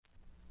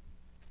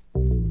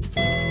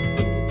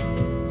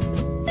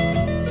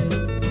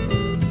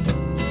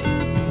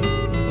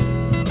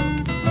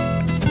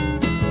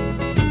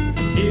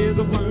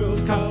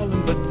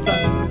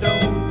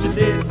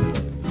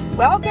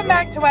Welcome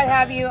back to What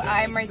Have You.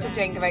 I'm Rachel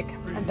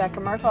Jankovic. I'm Becca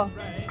Myrtle.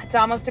 It's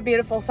almost a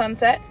beautiful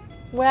sunset.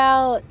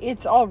 Well,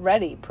 it's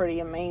already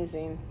pretty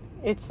amazing.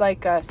 It's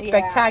like a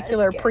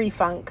spectacular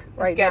pre-funk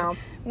right now.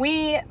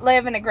 We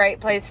live in a great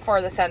place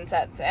for the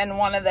sunsets, and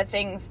one of the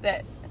things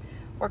that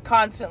we're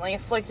constantly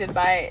afflicted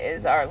by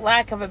is our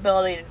lack of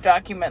ability to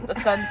document the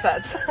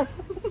sunsets.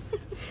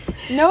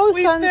 No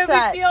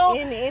sunset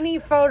in any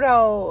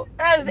photo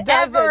as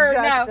does ever it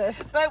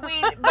justice. No.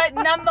 But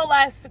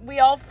nonetheless, we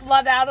all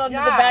flood out onto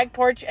the back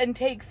porch and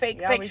take fake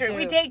pictures.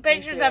 We take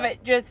pictures of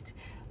it just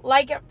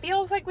like it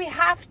feels like we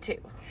have to.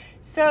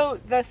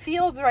 So the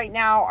fields right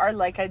now are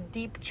like a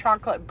deep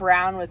chocolate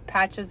brown with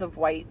patches of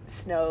white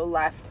snow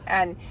left,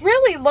 and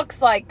really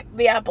looks like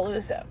the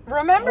Appaloosa.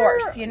 Remember,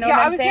 horse, you know what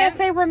I'm saying? I was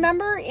gonna say,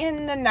 remember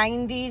in the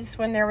 90s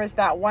when there was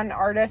that one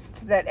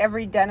artist that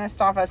every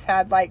dentist office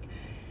had like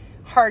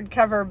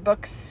hardcover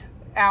books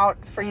out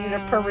for you to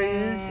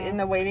peruse in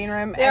the waiting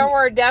room? There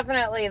were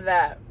definitely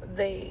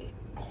the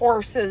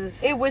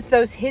horses. It was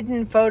those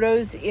hidden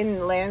photos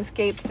in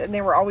landscapes, and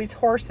they were always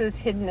horses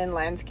hidden in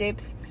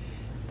landscapes.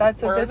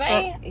 That's what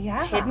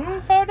Yeah.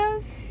 Hidden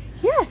photos?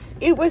 Yes.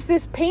 It was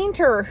this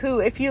painter who,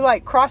 if you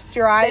like crossed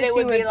your eyes, it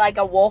would be like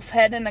a wolf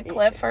head in a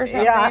cliff or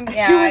something.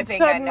 Yeah, I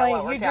think I know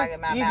what we're talking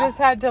about. You just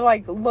had to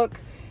like look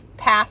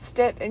past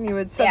it, and you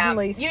would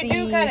suddenly see. You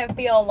do kind of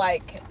feel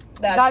like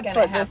that's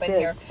going to happen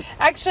here.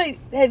 Actually,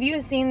 have you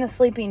seen The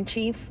Sleeping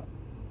Chief?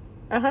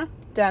 Down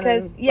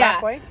in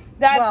Lapway?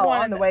 That's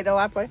on the way to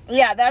Lapway.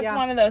 Yeah, that's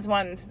one of those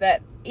ones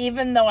that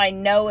even though I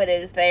know it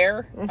is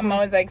there, I'm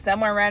always like,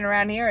 somewhere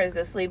around here is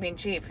the Sleeping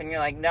Chief, and you're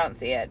like, don't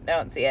see it.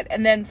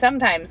 And then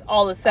sometimes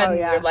all of a sudden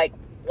you're like,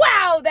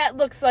 wow, that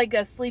looks like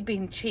a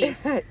Sleeping Chief.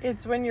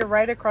 It's when you're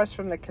right across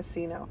from the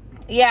casino.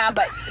 Yeah,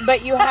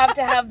 but you have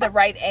to have the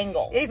right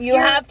angle. You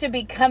have to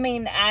be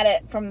coming at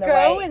it from the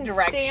right direction.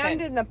 Go and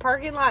stand in the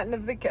parking lot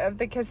of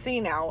the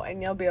casino,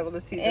 and you'll be able to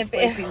see the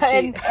Sleeping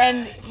Chief.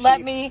 And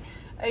let me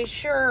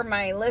assure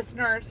my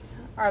listeners,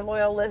 our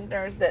loyal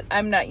listeners, that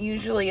I'm not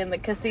usually in the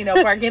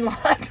casino parking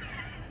lot.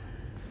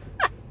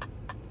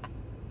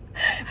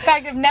 In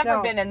fact, I've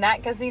never been in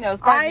that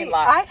casino's parking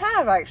lot. I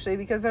have, actually,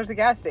 because there's a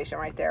gas station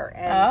right there.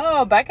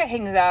 And Becca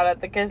hangs out at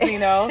the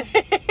casino.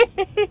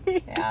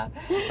 Yeah.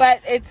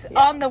 But it's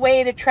on the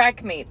way to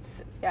track meets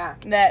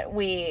that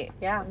we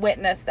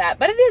witnessed that.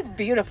 But it is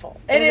beautiful.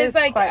 It is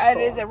like,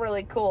 it is a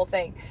really cool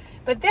thing.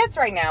 But this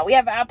right now, we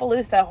have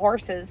Appaloosa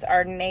horses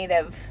are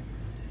native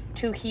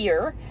to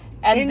here.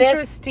 And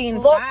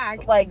interesting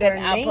fact, like they're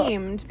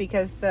named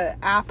because the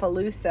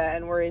Appaloosa,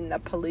 and we're in the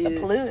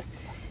Palouse.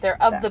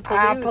 They're of the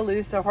Palouse.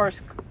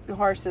 Appaloosa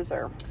horses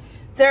are.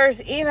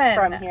 There's even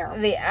from here.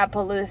 The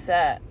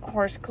Appaloosa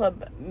Horse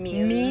Club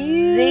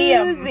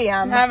Museum.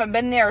 I haven't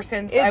been there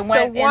since I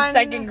went in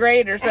second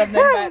grade or something,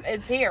 but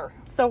it's here.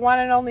 It's the one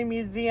and only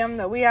museum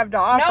that we have to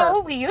offer. No,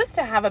 we used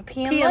to have a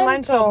pea and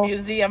lentil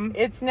museum.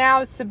 It's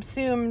now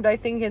subsumed, I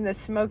think, in the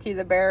Smokey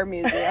the Bear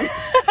Museum.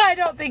 I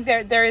don't think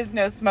there is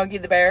no Smokey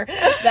the Bear.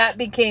 That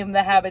became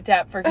the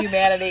Habitat for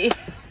Humanity.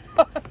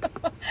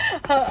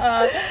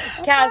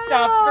 Cast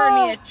off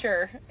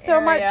furniture. So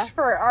much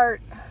for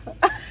art.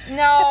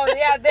 No,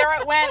 there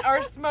it went.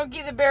 Our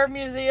Smokey the Bear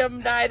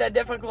Museum died a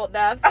difficult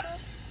death.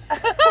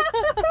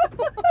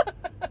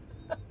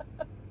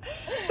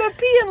 The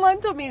Pea and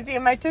Lentil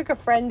Museum, I took a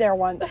friend there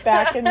once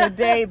back in the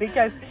day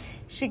because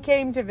she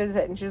came to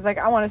visit and she was like,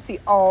 I want to see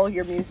all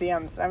your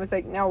museums. And I was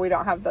like, no, we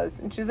don't have those.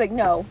 And she was like,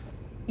 no,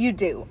 you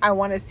do. I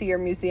want to see your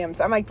museums.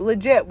 I'm like,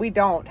 legit, we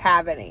don't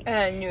have any.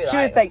 And she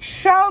was like,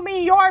 show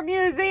me your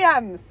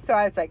museums. So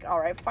I was like, all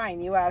right,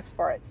 fine, you asked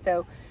for it.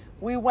 So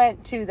we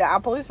went to the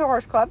Appaloosa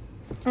Horse Club.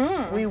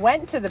 We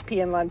went to the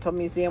Pea and Lentil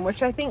Museum,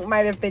 which I think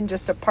might have been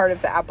just a part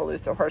of the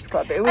Appaloosa Horse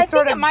Club. It was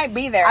it might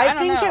be there. I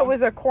think it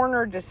was a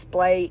corner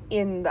display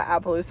in the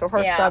Appaloosa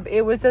Horse Club.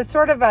 It was a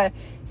sort of a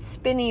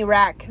spinny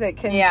rack that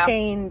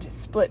contained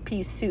split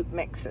pea soup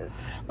mixes.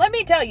 Let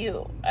me tell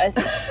you.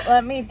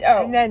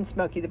 And then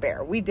Smokey the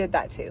Bear. We did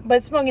that too.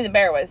 But Smokey the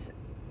Bear was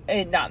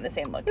not in the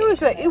same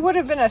location. It would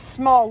have been a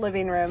small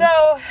living room.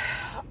 So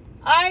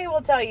I will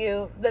tell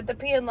you that the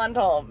Pea and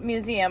Lentil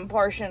Museum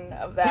portion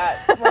of that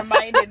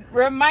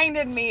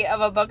reminded me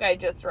of a book I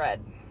just read.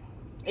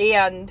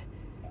 And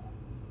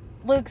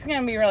Luke's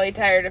going to be really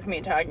tired of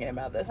me talking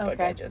about this book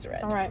I just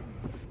read. All right.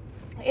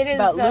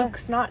 But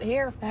Luke's not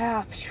here.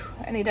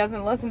 And he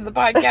doesn't listen to the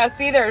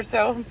podcast either,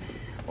 so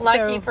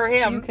lucky for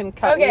him. You can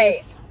cut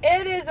loose.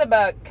 It is a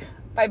book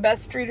by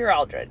Bess Streeter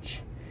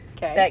Aldrich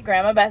that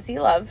Grandma Bessie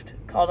loved,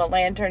 called A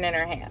Lantern in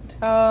Her Hand.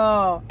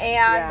 Oh.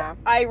 And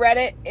I read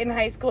it in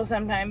high school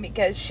sometime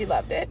because she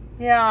loved it.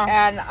 Yeah.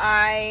 And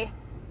I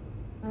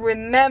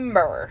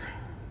remember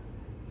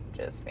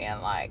just being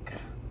like,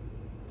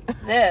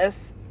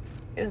 this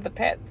is the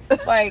pits.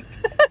 Like,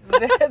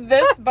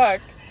 this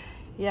book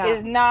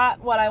is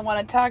not what I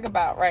want to talk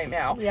about right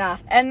now. Yeah.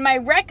 And my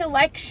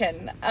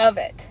recollection of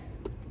it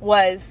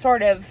was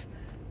sort of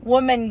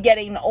woman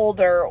getting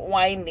older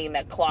winding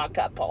a clock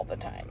up all the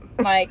time.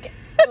 Like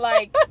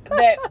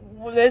that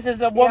this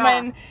is a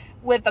woman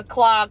with a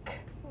clock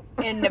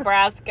in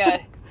Nebraska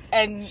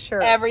and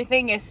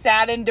everything is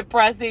sad and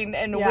depressing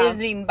and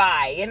whizzing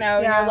by, you know,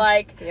 you're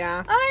like,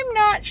 I'm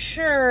not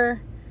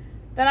sure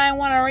that I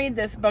want to read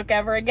this book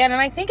ever again.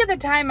 And I think at the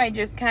time I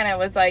just kind of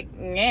was like,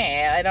 nah,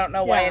 I don't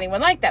know why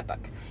anyone liked that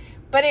book.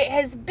 But it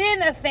has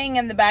been a thing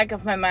in the back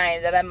of my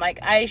mind that I'm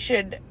like, I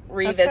should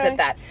revisit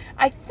that.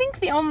 I think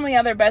the only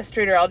other Bess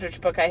Streeter Aldrich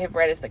book I have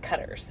read is The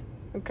Cutters.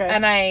 Okay.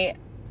 And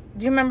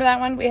do you remember that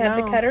one? We had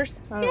The Cutters?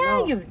 I don't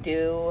know. You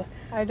do.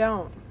 I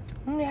don't.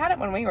 We had it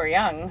when we were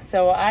young,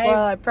 so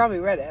Well, I probably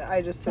read it.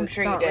 I'm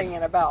sure you did.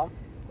 Ringing a bell.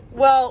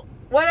 Well,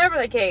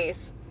 whatever the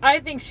case, I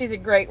think she's a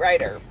great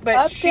writer.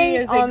 But she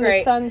is a great...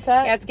 The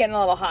Sunset? Yeah, it's getting a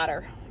little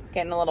hotter.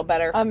 Getting a little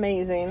better.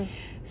 Amazing.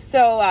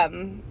 So,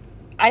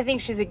 I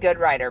think she's a good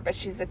writer, but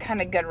she's the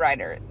kind of good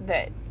writer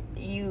that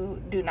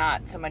you do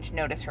not so much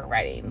notice her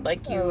writing.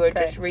 Like, you are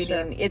just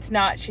reading...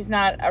 Sure. She's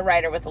not a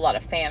writer with a lot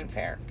of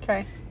fanfare.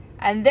 Okay.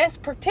 And this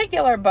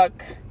particular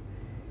book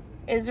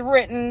is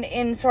written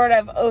in sort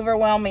of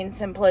overwhelming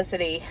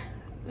simplicity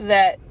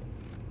that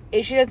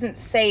she doesn't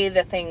say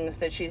the things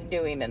that she's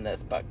doing in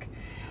this book.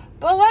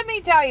 But let me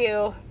tell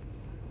you,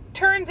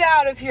 turns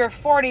out if you're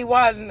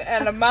 41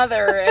 and a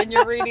mother and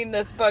you're reading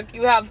this book,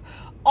 you have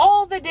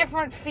all the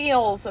different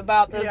feels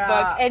about this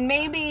book. And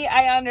maybe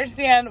I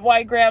understand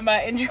why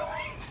Grandma enjoyed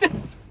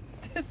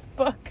this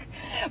book.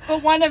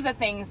 But one of the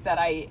things that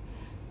I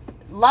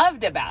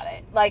loved about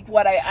it, like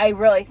what I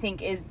really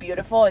think is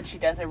beautiful, and she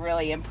does a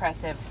really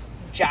impressive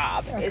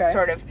job, is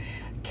sort of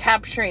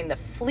capturing the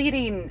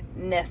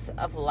fleetingness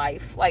of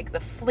life, like the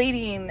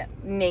fleeting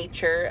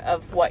nature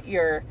of what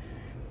you're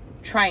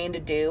trying to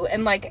do,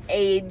 and like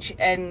age,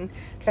 and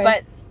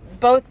but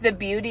both the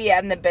beauty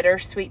and the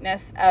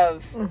bittersweetness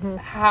of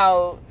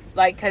how,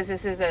 like, because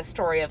this is a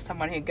story of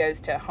someone who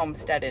goes to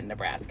Homestead in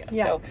Nebraska.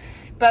 So,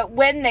 but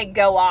when they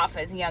go off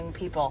as young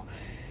people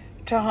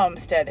to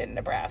Homestead in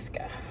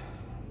Nebraska,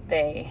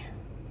 they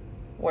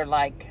were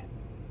like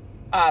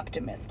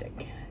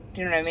optimistic. Do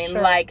you know what I mean?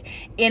 Sure. Like,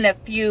 in a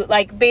few,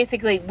 like,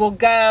 basically, we'll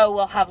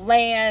have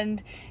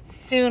land,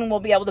 soon we'll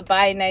be able to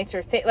buy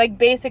nicer things. Like,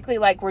 basically,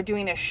 like, we're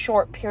doing a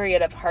short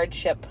period of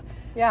hardship.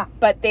 Yeah.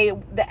 But the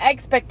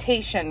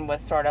expectation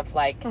was sort of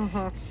like,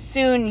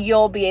 soon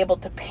you'll be able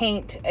to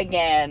paint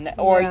again,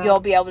 or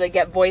you'll be able to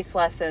get voice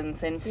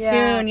lessons, and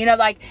soon, you know,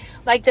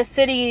 like the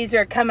cities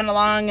are coming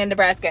along in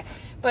Nebraska.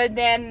 But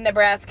then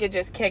Nebraska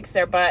just kicks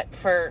their butt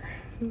for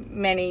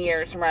many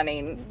years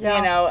running,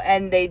 you know,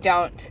 and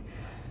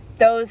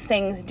those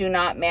things do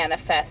not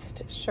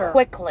manifest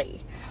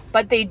quickly,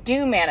 but they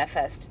do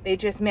manifest. They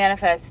just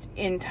manifest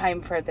in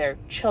time for their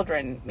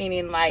children,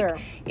 meaning like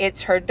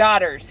it's her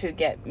daughters who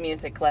get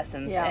music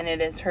lessons, and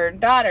it is her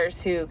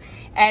daughters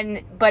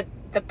but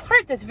the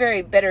part that's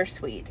very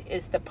bittersweet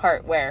is the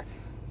part where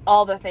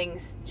all the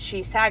things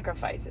she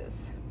sacrifices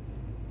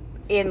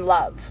in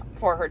love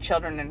for her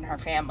children and her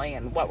family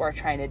and what we're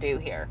trying to do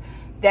here,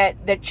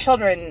 that the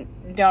children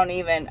don't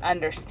even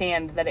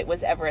understand that it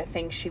was ever a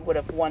thing she would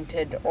have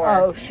wanted,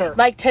 or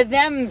like, to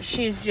them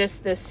she's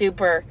just the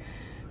super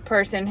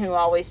person who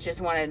always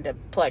just wanted to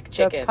pluck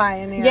chickens. The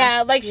pioneer.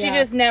 Yeah, like she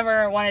just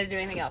never wanted to do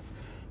anything else.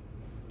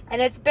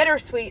 And it's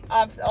bittersweet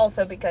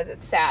also because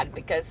it's sad,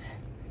 because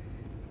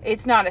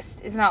it's not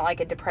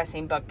like a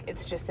depressing book.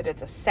 It's just that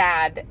it's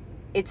sad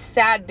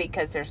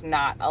because there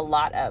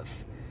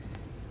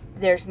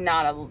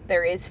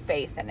is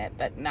faith in it,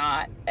 but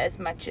not as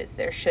much as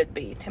there should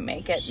be to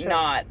make it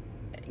not,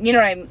 you know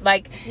what I'm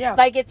like,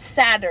 it's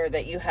sadder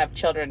that you have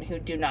children who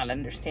do not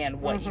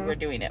understand what you were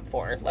doing it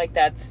for. Like,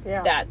 that's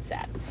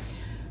sad.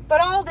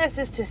 But all this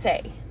is to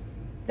say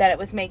that it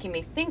was making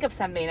me think of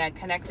something. I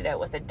connected it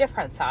with a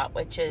different thought,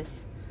 which is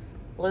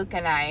Luke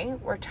and I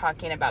were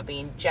talking about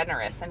being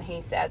generous, and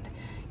he's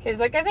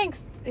like,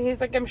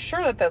 I'm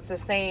sure that that's the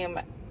same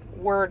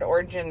word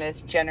origin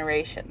as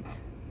generations.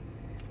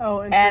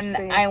 Oh, interesting.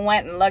 And I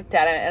went and looked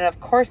at it, and of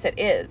course it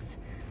is.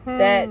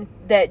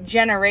 That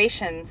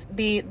generations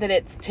that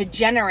it's to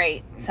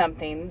generate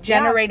something,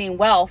 generating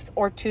wealth,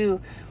 or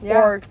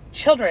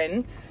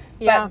children,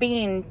 but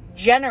being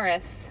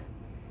generous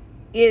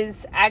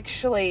is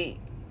actually,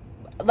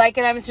 like,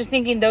 and I was just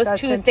thinking those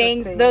two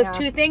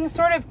things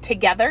sort of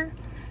together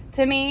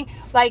to me,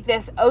 like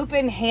this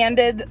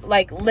open-handed,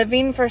 like,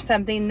 living for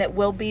something that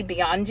will be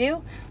beyond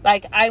you.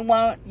 Like, I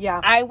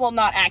will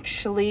not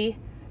actually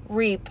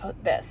reap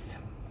this,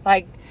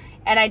 like,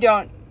 and I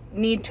don't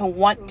need to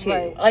want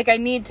to, like, I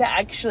need to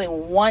actually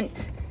want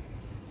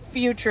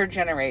future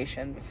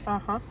generations.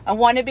 I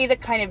want to be the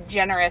kind of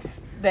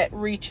generous that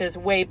reaches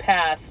way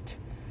past,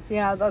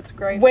 that's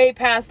great, way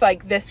past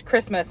like this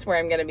Christmas where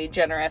I'm going to be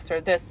generous,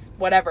 or this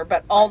whatever,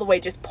 but all the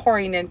way just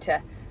pouring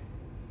into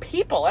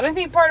people. And I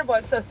think part of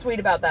what's so sweet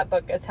about that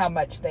book is how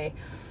much they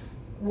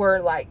were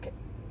like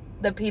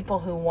the people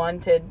who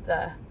wanted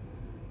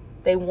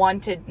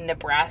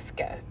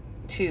Nebraska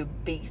to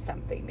be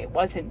something. It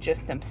wasn't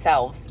just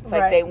themselves. It's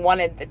like they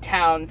wanted the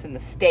towns and the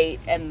state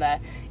and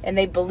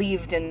they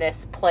believed in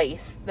this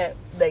place that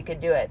they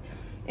could do it.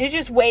 It's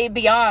just way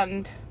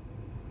beyond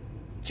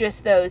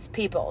just those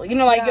people. You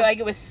know, like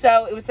it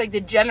was like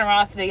the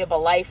generosity of a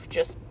life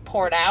just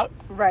poured out.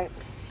 Right.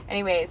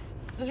 Anyways,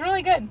 it was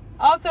really good.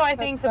 Also, I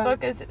think the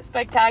book is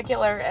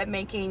spectacular at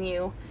making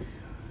you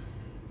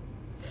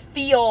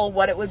feel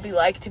what it would be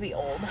like to be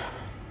old.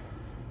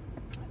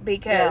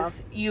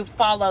 Because you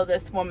follow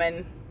this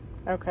woman.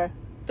 Okay.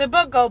 The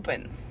book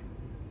opens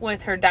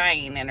with her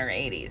dying in her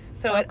 80s.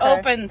 So it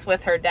opens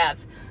with her death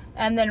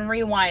and then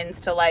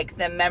rewinds to like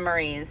the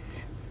memories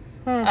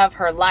of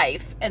her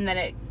life, and then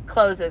it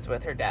closes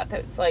with her death.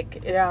 It's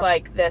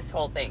like this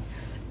whole thing.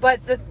 But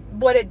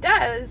what it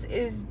does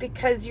is,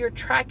 because you're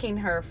tracking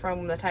her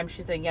from the time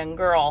she's a young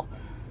girl,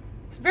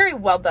 it's very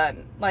well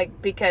done.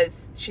 Like,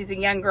 because she's a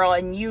young girl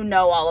and you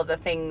know all of the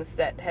things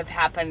that have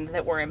happened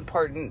that were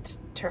important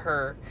to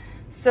her,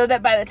 so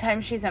that by the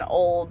time she's an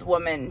old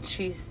woman,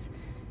 she's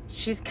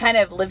kind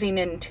of living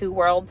in two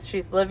worlds.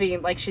 She's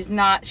living, like, she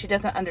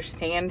doesn't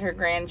understand her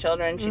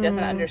grandchildren. She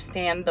doesn't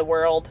understand the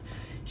world.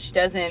 She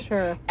doesn't.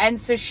 Sure. And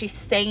so she's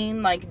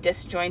saying, like,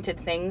 disjointed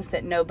things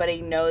that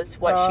nobody knows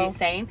what she's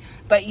saying.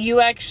 But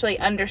you actually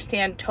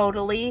understand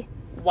totally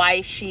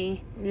why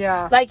she...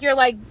 Yeah. Like, you're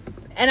like...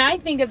 And I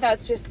think that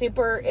that's just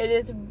super... It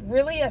is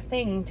really a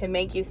thing to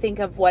make you think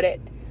of what it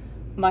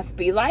must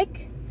be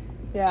like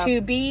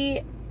to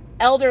be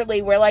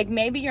elderly, where, like,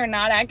 maybe you're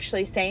not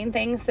actually saying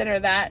things that are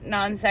that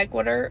non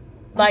sequitur.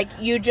 Like,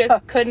 you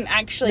just couldn't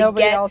actually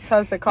Nobody else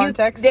has the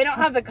context. They don't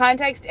have the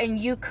context, and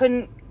you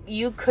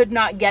could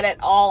not get it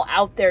all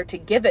out there to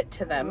give it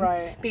to them.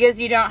 Right. Because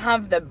you don't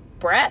have the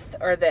breath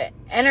or the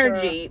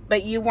energy,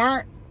 but you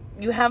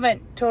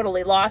haven't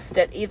totally lost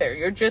it either.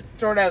 You're just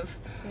sort of...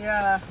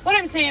 Yeah. What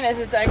I'm saying is,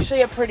 it's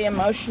actually a pretty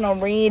emotional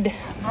read.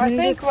 I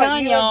think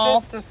what you have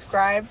just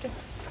described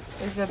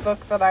is a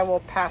book that I will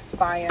pass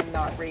by and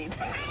not read.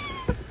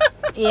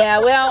 Yeah,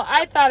 well,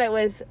 I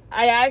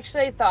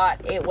actually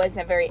thought it was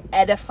a very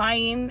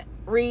edifying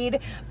read,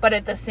 but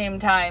at the same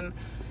time,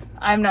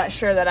 I'm not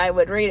sure that I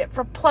would read it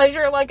for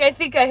pleasure. Like, I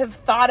think I have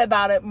thought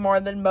about it more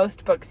than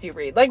most books you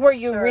read. Like, where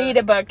you read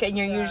a book and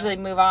you usually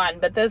move on,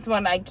 but this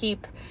one I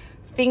keep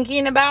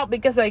thinking about,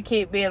 because I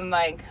keep being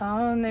like,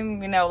 oh,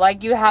 you know,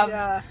 like, you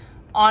have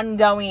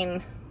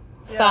ongoing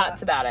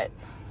thoughts about it.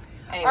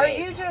 Anyways. Are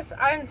you just...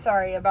 I'm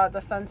sorry about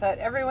the sunset.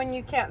 Everyone,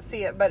 you can't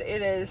see it, but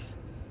it is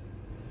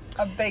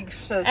a big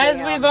shazam.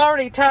 As we've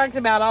already talked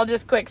about, I'll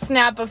just quick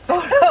snap a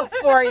photo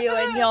for you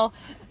and you'll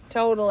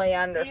totally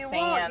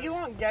understand. You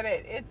won't get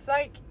it. It's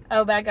like...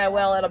 Oh, Beck, I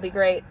will. It'll be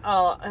great.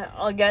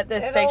 I'll get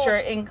this picture,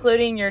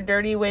 including your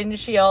dirty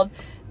windshield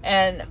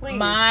and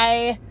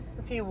my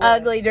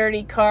ugly,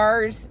 dirty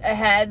cars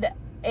ahead.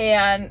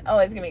 And, it's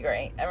going to be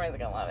great. I'm really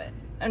going to love it.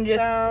 I'm just...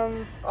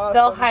 Sounds awesome.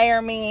 They'll hire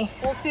me.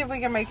 We'll see if we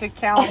can make a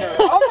calendar.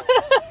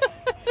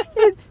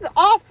 It's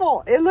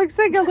awful. It looks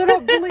like a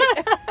little...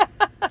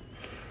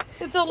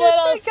 It's a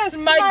little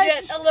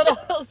smudge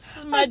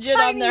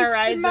on the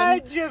horizon.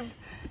 Smudge of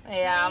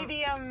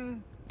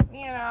medium,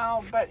 you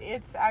know, but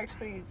it's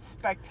actually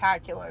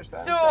spectacular.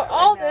 So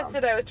all this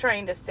that I was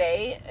trying to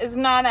say is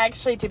not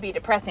actually to be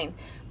depressing,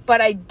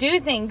 but I do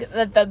think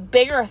that the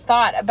bigger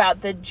thought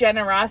about the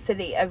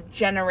generosity of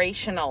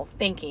generational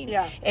thinking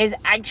is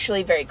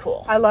actually very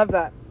cool. I love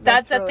that.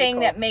 That's the really thing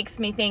that makes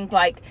me think,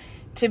 like,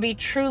 to be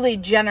truly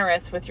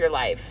generous with your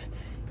life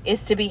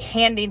is to be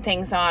handing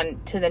things on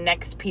to the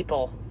next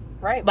people.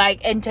 Right. Like,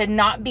 and to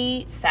not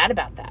be sad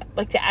about that.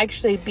 Like, to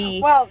actually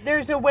be... Well,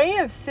 there's a way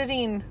of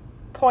sitting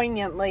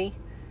poignantly,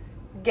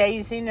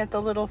 gazing at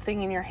the little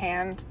thing in your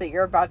hand that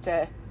you're about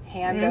to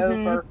hand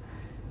over,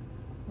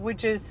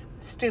 which is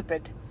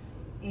stupid.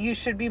 You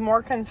should be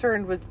more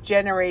concerned with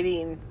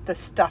generating the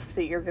stuff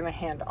that you're going to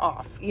hand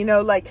off. You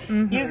know, like,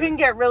 you can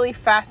get really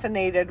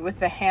fascinated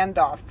with the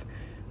handoff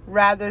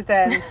rather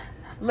than,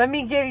 let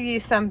me give you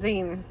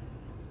something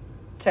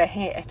to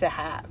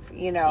have,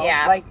 you know?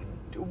 Yeah. Like,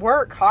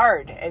 work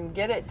hard and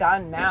get it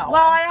done now.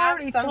 Well, I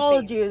already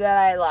told you that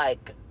I,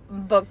 like,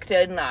 booked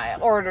it and I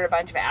ordered a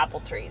bunch of apple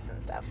trees and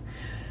stuff.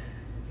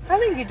 I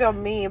think you told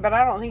me, but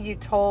I don't think you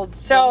told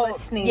the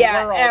listening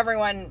world.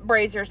 Everyone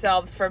brace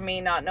yourselves for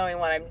me not knowing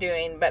what I'm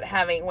doing, but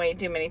having way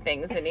too many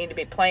things that need to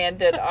be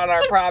planted on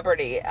our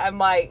property. I'm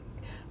like,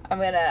 I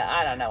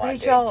don't know what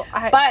Rachel,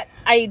 I'm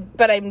doing.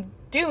 But I'm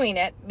doing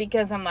it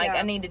because I'm like,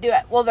 I need to do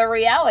it. Well, the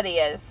reality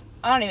is,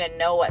 I don't even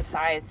know what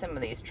size some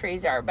of these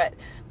trees are, but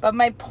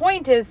my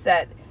point is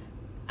that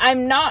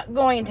I'm not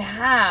going to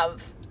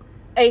have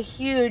a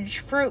huge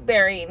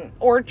fruit-bearing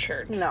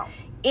orchard. No.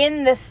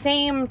 In the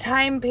same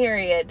time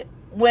period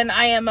when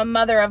I am a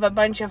mother of a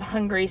bunch of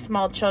hungry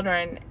small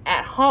children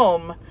at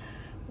home,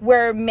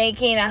 where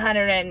making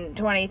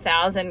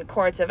 120,000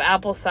 quarts of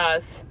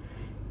applesauce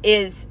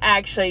is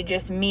actually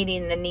just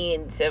meeting the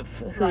needs of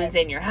who's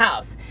in your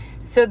house.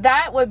 So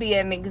that would be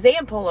an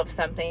example of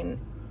something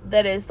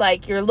that is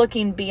like, you're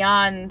looking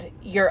beyond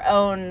your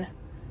own.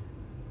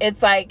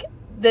 It's like,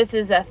 this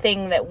is a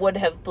thing that would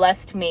have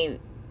blessed me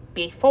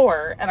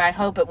before, and I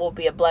hope it will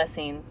be a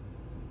blessing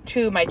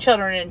to my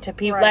children and to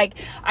people. Like,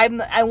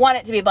 I want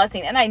it to be a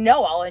blessing, and I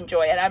know I'll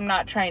enjoy it. I'm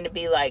not trying to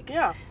be like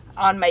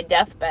on my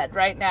deathbed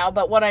right now,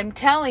 but what I'm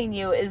telling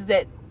you is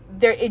that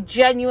it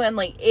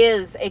genuinely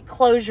is a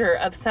closure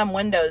of some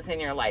windows in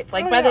your life.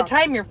 Like by the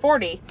time you're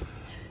 40,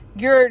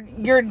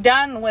 you're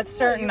done with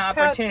certain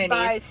opportunities.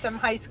 By some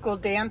high school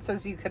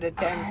dances you could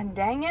attend.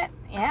 Dang it.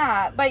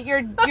 Yeah. But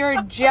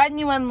you're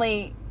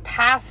genuinely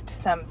past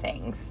some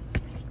things.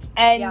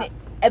 And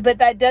but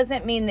that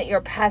doesn't mean that you're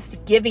past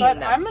giving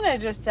them. I'm going to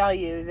just tell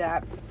you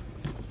that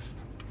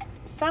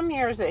some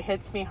years it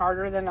hits me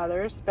harder than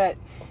others, but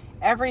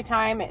every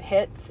time it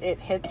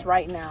hits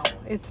right now.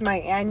 It's my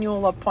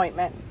annual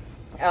appointment.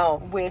 Oh,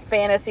 with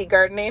fantasy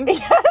gardening?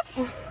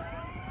 Yes.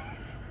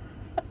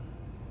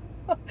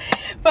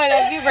 But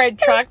have you read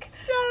Truck?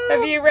 So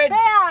have you read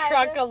bad.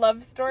 Truck, A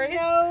Love Story?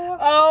 No.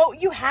 Oh,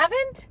 you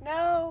haven't?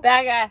 No.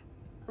 That guy.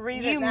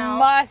 Read it now. You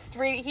must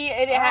read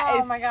it.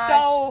 It my is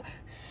gosh.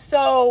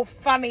 so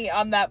funny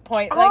on that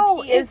point.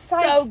 Like, he is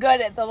so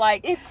good at the,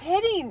 like... It's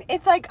hitting.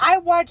 It's like I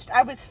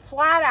was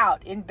flat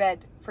out in bed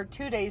for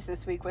 2 days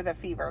this week with a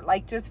fever.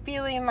 Like, just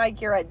feeling like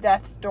you're at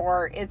death's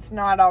door. It's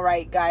not all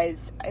right,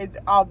 guys.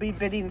 I'll be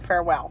bidding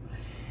farewell.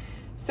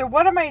 So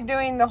what am I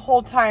doing the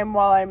whole time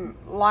while I'm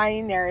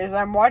lying there is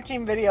I'm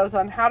watching videos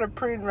on how to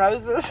prune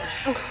roses.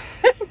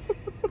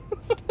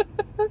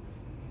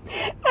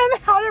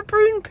 And how to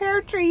prune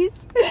pear trees.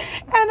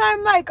 And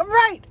I'm like,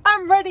 right,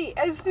 I'm ready.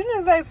 As soon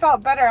as I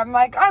felt better, I'm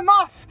like, I'm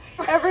off.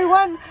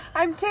 Everyone,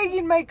 I'm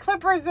taking my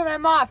clippers and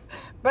I'm off.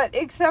 But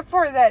except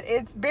for that,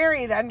 it's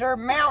buried under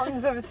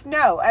mountains of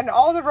snow. And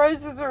all the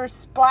roses are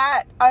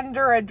splat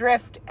under a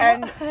drift.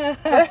 And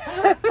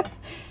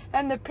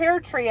and the pear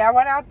tree, I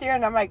went out there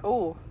and I'm like,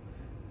 ooh,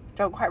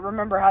 don't quite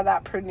remember how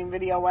that pruning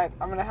video went.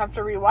 I'm going to have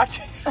to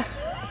rewatch it.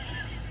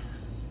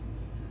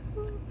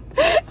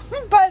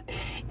 But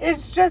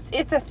it's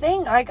a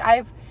thing. Like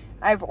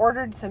I've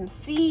ordered some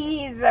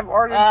seeds. I've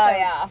ordered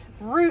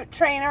some root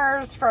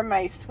trainers from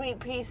my sweet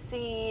pea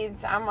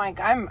seeds. I'm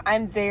like,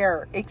 I'm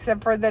there,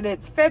 except for that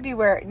it's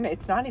February. No,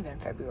 it's not even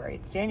February.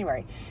 It's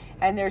January.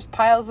 And there's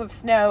piles of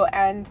snow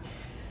and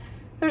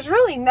there's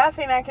really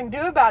nothing I can do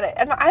about it.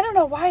 And I don't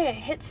know why it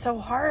hits so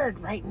hard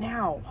right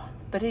now,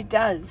 but it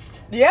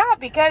does. Yeah,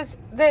 because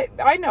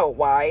I know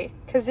why.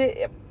 Because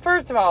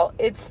first of all,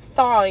 it's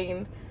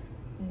thawing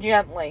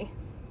gently.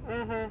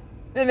 Mm-hmm.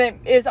 And it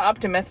is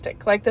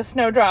optimistic. Like, the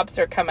snowdrops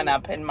are coming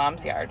up in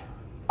Mom's yard.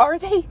 Are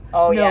they?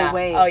 Oh, no yeah.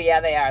 way. Oh, yeah,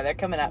 they are. They're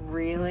coming up.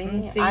 Really?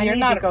 Mm-hmm.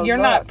 See, you're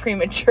not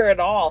premature at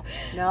all.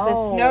 No.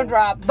 The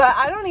snowdrops. But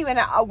I don't even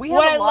we have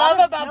what a I lot love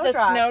of about the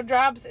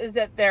snowdrops is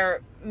that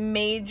they're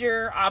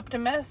major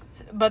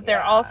optimists, but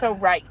they're also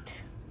right.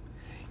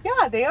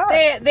 Yeah, they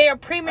are. They are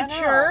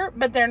premature,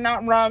 but they're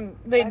not wrong.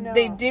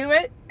 They do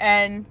it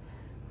and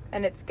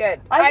it's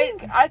good.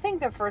 I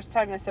think the first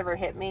time this ever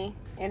hit me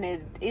in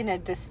a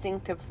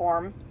distinctive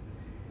form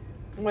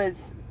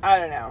was, I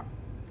don't know,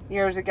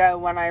 years ago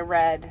when I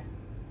read,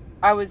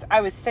 I was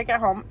sick at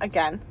home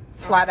again,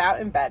 flat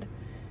out in bed,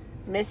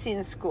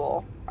 missing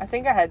school. I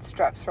think I had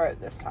strep throat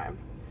this time.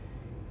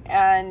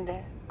 And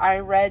I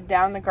read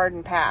Down the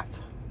Garden Path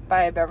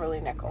by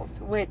Beverly Nichols,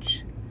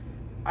 which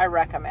I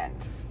recommend.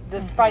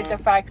 Despite the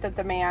fact that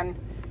the man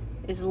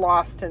is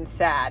lost and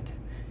sad,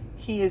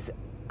 he is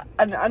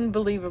an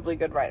unbelievably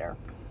good writer.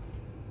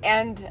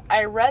 And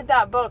I read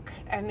that book,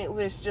 and it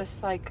was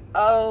just like,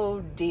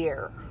 oh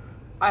dear,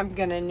 I'm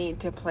going to need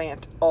to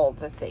plant all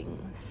the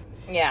things.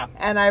 Yeah.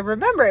 And I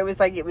remember it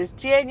was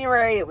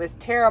January, it was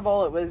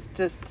terrible, it was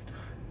just,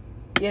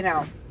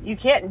 you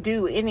can't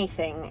do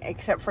anything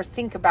except for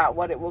think about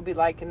what it will be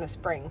like in the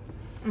spring.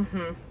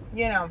 Mm-hmm.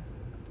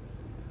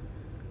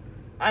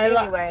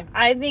 Anyway.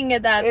 I think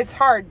it's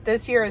hard.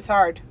 This year is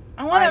hard.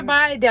 I want to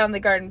buy Down the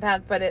Garden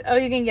Path, but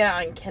you can get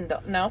it on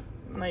Kindle. No,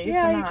 you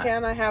cannot. You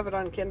can. I have it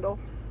on Kindle.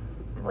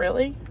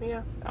 Really?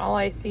 Yeah. All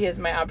I see is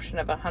my option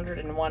of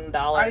 $101.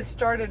 I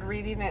started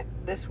reading it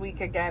this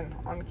week again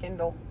on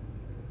Kindle.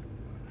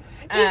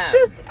 It's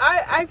just,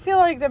 I feel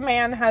like the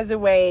man has a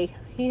way.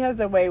 He has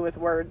a way with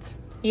words.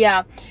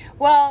 Yeah.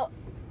 Well,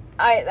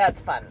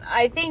 that's fun.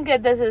 I think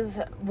that this is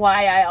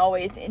why I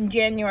always, in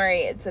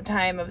January, it's a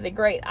time of the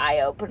great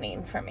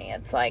eye-opening for me.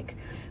 It's like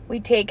we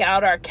take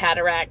out our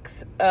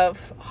cataracts of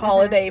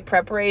holiday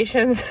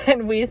preparations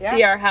and we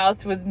see our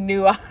house with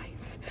new eyes.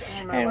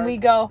 And we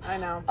go, I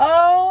know.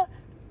 Oh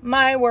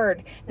my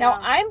word. Now,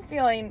 I'm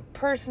feeling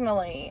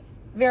personally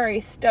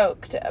very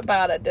stoked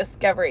about a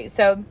discovery.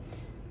 So,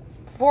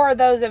 for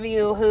those of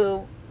you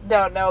who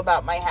don't know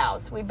about my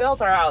house, we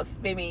built our house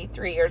maybe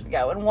 3 years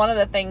ago. And one of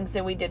the things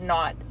that we did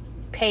not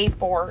pay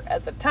for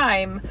at the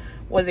time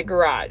was a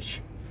garage.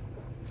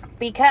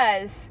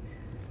 Because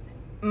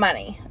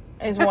money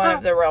is one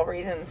of the real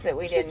reasons that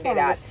we didn't do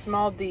that.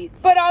 Small deeds.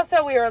 But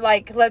also we were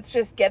like, let's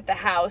just get the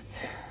house.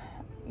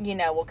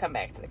 We'll come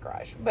back to the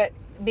garage. But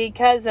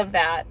because of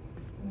that,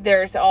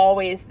 there's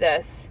always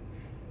this,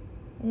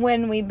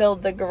 when we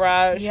build the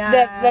garage,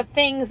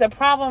 the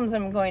problems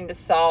I'm going to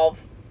solve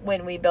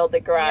when we build the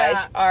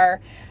garage are...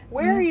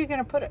 Where are you going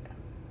to put it?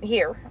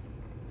 Here.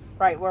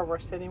 Right, where we're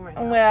sitting right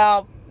now.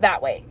 Well,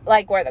 that way.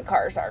 Like where the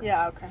cars are.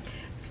 Yeah, okay.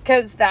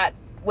 Because that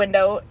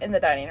window in the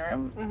dining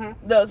room,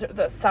 those are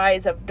the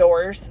size of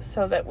doors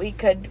so that we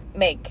could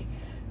make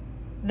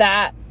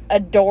a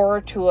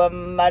door to a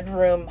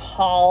mudroom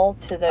hall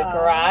to the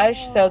garage.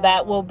 So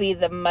that will be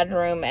the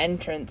mudroom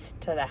entrance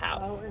to the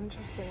house. Oh,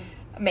 interesting.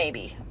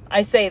 Maybe.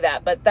 I say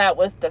that, but that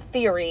was the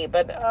theory.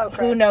 But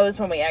who knows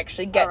when we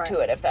actually get to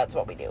it if that's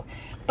what we do.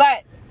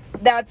 But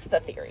that's the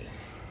theory.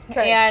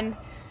 Okay. And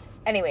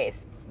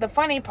anyways, the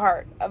funny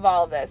part of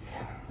all of this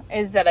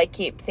is that I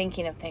keep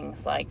thinking of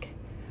things like,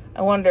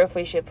 I wonder if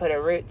we should put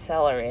a root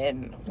cellar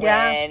in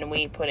when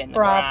we put in the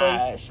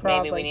garage.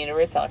 Maybe we need a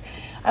root cellar.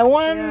 I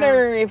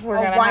wonder if we're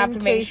going to have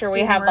to make sure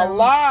we have a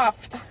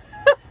loft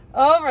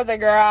over the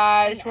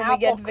garage when we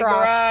get to the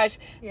garage.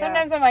 Yeah.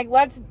 Sometimes I'm like,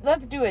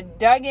 let's do a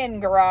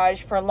dug-in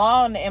garage for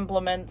lawn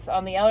implements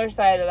on the other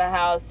side of the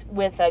house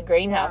with a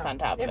greenhouse on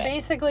top of it.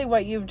 Basically,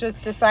 what you've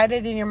just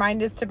decided in your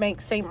mind is to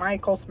make St.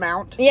 Michael's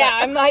Mount. Yeah,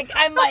 I'm like,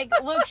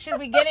 Luke, should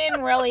we get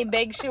in really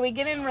big? Should we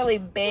get in really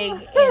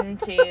big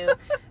into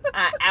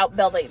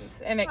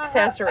outbuildings and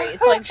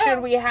accessories? Like,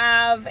 should we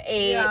have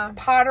a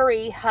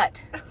pottery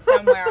hut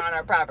somewhere on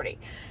our property?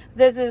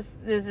 This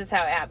is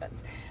how it happens.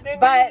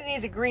 But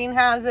need the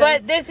greenhouses.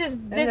 But this is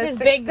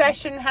big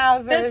session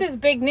houses. This is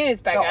big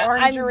news, Becca.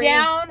 I'm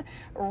down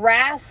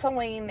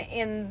wrestling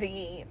in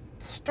the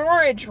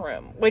storage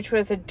room, which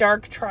was a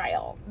dark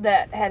trial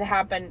that had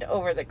happened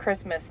over the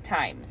Christmas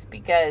times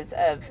because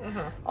of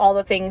all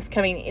the things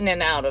coming in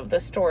and out of the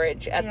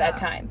storage at that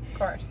time. Of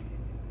course.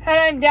 And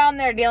I'm down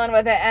there dealing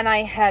with it, and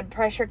I had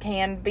pressure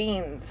canned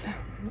beans,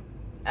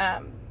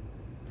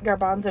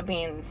 garbanzo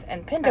beans,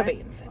 and pinto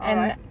beans,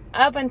 and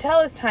up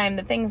until this time,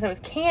 the things I was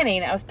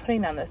canning, I was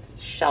putting on the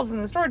shelves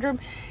in the storage room,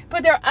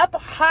 but they're up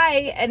high,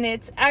 and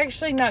it's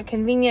actually not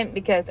convenient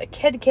because a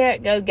kid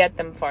can't go get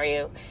them for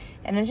you.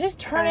 And it's just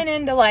turning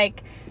into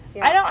like,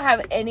 I don't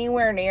have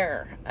anywhere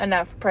near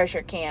enough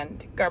pressure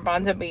canned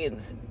garbanzo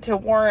beans to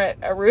warrant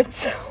a root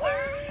cellar.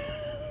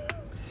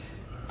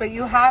 But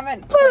you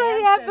haven't planted. But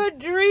I have a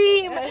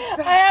dream.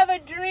 I have a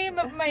dream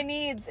of my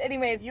needs.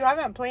 Anyways. You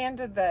haven't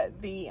planted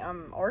the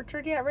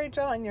orchard yet,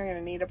 Rachel, and you're going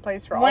to need a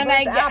place for all those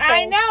apples.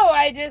 I know.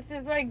 It's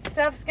like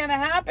stuff's going to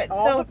happen.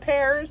 All the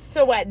pears.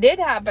 So what did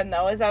happen,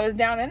 though, is I was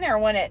down in there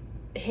when it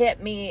hit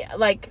me.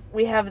 Like,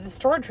 we have the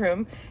storage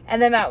room,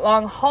 and then that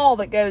long hall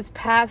that goes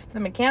past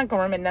the mechanical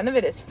room, and none of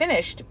it is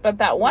finished. But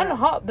that one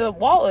hall, the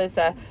wall is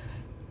a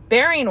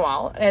bearing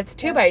wall, and it's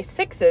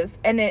 2x6s,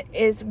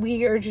 and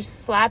we are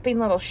just slapping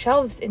little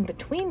shelves in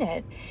between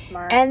it.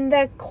 Smart. And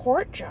the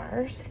quart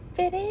jars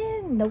fit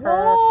in the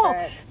wall.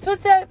 So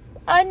it's a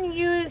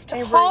unused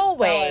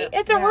hallway.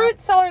 It's a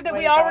root cellar that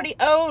we already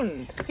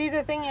owned. See,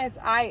 the thing is,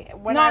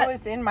 when I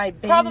was in my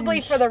binge,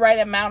 probably for the right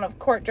amount of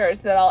quart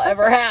jars that I'll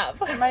ever have.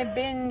 My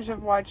binge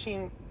of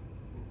watching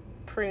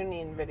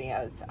pruning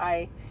videos,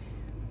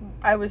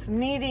 I was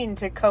needing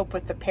to cope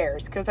with the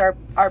pears because our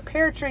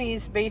pear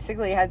trees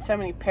basically had so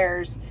many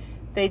pears,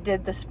 they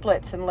did the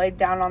splits and laid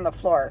down on the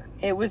floor.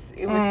 It was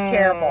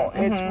terrible.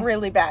 It's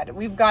really bad.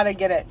 We've got to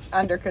get it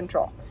under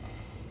control.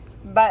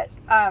 But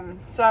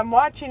so I'm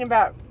watching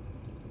about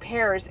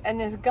pears, and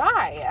this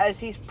guy, as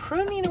he's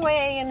pruning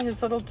away in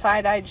his little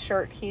tie-dyed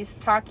shirt, he's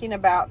talking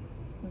about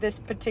this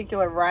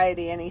particular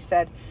variety, and he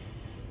said,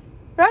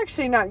 they're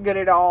actually not good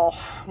at all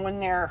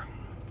when they're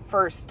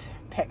first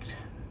picked.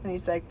 And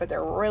he's like, but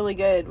they're really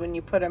good when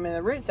you put them in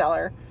the root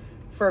cellar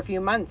for a few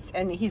months.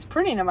 And he's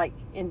pruning them like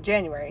in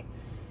January.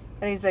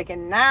 And he's like,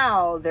 and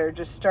now they're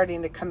just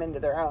starting to come into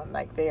their own.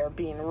 Like, they are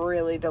being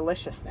really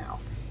delicious now.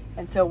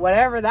 And so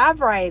whatever that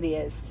variety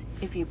is,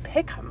 if you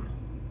pick them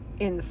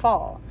in the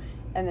fall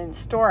and then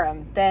store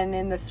them, then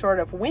in the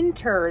sort of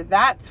winter,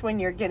 that's when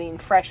you're getting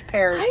fresh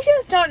pears. I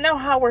just don't know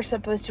how we're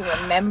supposed to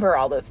remember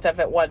all this stuff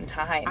at one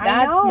time.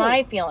 That's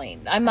my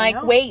feeling. I'm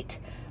like, wait.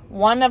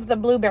 One of the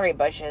blueberry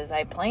bushes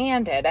I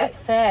planted, it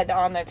said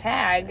on the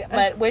tag,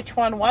 but which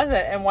one was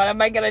it, and what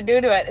am I going to do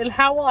to it, and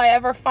how will I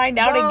ever find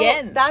out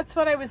again? That's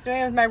what I was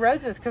doing with my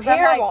roses, because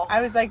I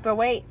was like, but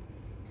wait,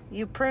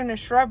 you prune a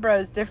shrub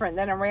rose different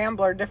than a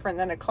rambler, different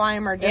than a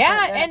climber,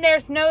 different and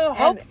there's no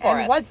hope for us.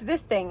 And what's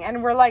this thing?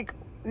 And we're like,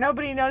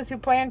 nobody knows who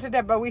planted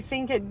it, but we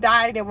think it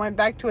died and went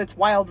back to its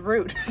wild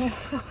root.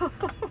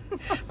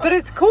 But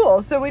it's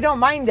cool, so we don't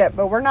mind it,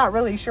 but we're not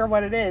really sure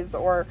what it is,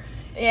 or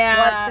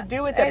what to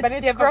do with it, but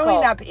it's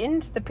growing up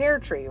into the pear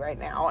tree right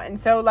now, and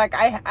so like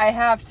I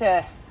have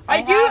to.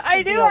 I do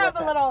have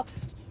a little.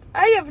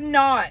 I have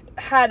not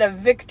had a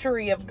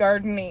victory of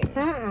gardening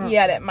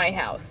yet at my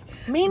house.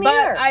 Me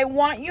neither. But I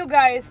want you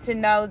guys to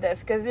know this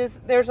because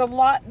there's a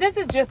lot. This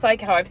is just like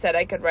how I've said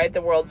I could write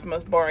the world's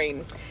most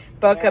boring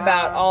book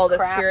about all the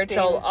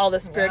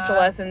spiritual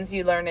lessons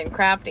you learn in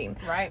crafting.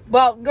 Right.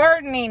 Well,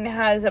 gardening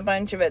has a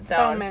bunch of its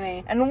own. So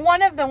many. And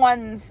one of the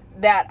ones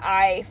that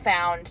I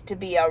found to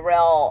be a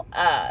real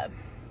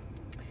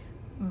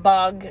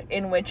bug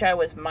in which I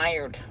was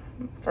mired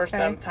for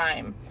some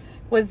time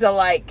was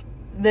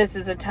this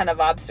is a ton of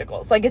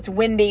obstacles. Like, it's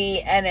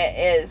windy and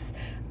it is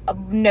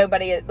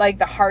nobody, like,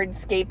 the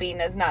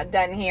hardscaping is not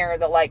done here.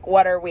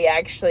 What are we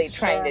actually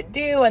trying to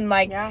do? And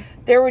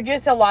there were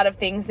just a lot of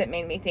things that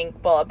made me think,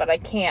 well, but I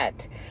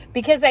can't,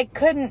 because I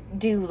couldn't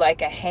do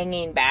like a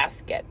hanging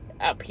basket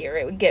up here.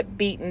 It would get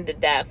beaten to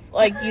death.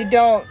 Like,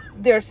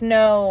 there's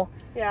no...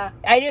 Yeah.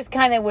 I just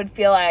kind of would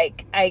feel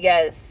like, I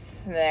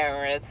guess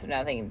there is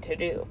nothing to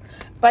do.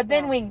 But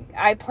then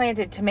I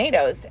planted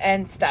tomatoes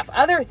and stuff,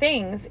 other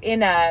things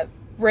in a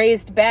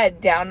raised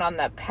bed down on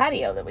the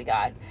patio that we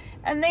got.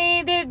 And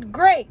they did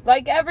great.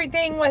 Like,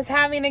 everything was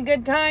having a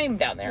good time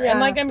down there. Yeah. And,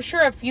 like, I'm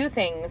sure a few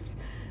things,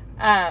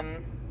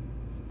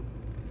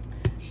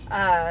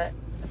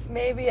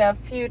 maybe a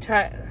few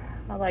times,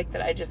 I like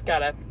that I just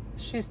gotta...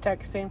 She's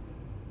texting.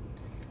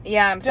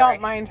 Yeah, I'm sorry.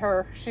 Don't mind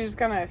her. She's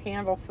gonna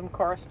handle some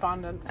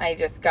correspondence. I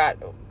just got,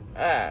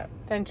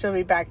 Then she'll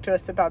be back to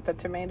us about the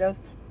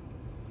tomatoes.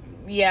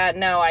 Yeah,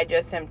 no, I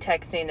just am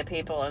texting the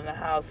people in the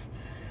house.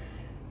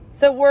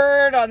 The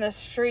word on the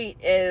street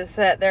is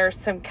that there's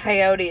some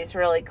coyotes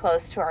really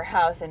close to our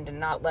house and did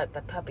not let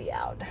the puppy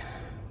out.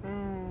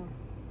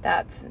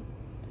 That's,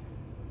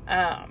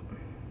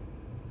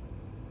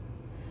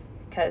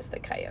 because the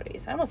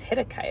coyotes. I almost hit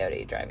a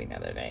coyote driving the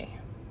other day.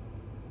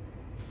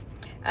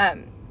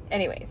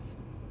 Anyways,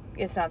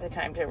 it's not the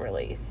time to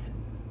release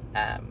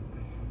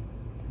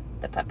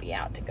the puppy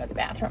out to go to the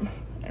bathroom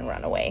and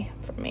run away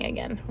from me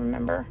again,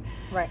 remember?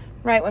 Right.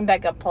 Right when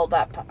Becca pulled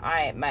up,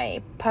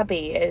 my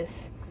puppy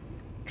is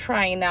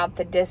trying out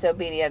the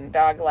disobedient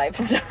dog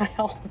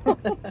lifestyle.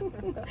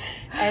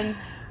 And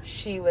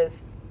she was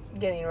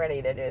getting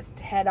ready to just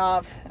head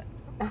off.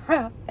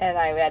 And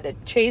I had to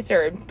chase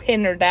her and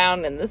pin her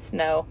down in the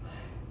snow,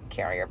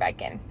 carry her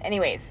back in.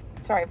 Anyways,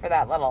 sorry for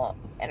that little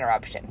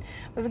interruption.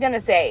 I was going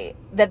to say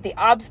that the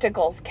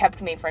obstacles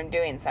kept me from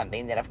doing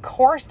something, that of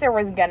course there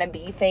was going to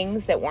be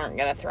things that weren't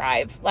going to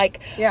thrive.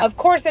 Like, of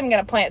course I'm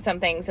going to plant some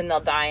things and they'll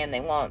die and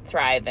they won't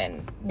thrive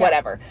and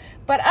whatever.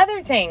 But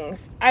other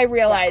things, I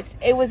realized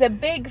it was a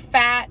big,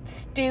 fat,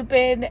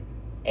 stupid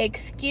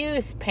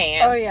excuse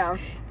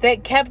pants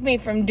that kept me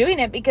from doing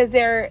it, because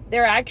they're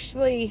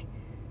actually,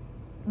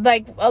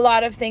 like, a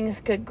lot of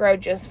things could grow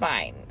just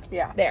fine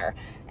there.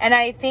 And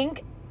I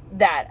think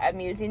that I'm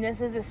using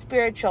this as a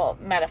spiritual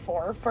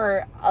metaphor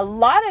for a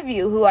lot of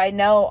you who I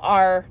know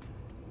are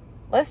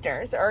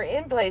listeners or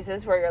in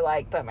places where you're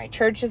like, but my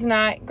church is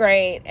not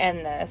great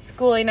and the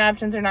schooling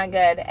options are not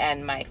good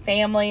and my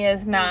family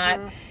is not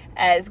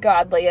as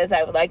godly as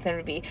I would like them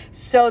to be.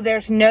 So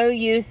there's no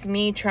use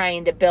me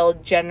trying to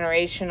build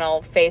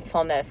generational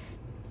faithfulness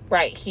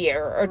right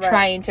here, or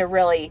trying to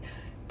really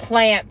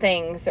plant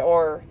things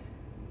or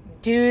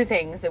do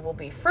things that will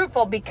be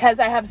fruitful, because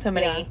I have so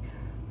many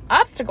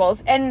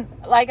obstacles. And,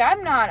 like,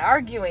 I'm not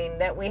arguing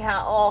that we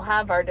all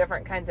have our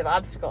different kinds of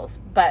obstacles,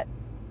 but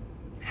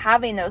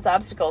having those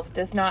obstacles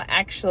does not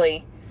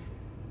actually,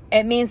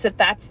 it means that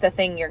that's the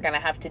thing you're going to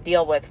have to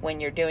deal with when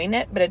you're doing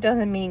it, but it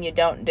doesn't mean you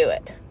don't do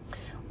it.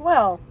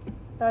 Well,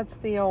 that's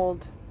the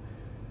old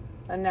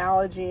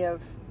analogy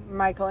of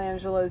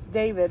Michelangelo's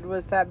David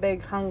was that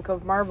big hunk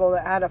of marble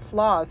that had a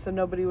flaw, so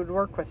nobody would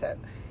work with it.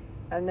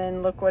 And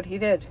then look what he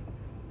did.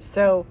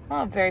 So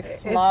very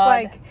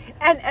flawed. It's like,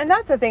 and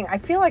that's the thing. I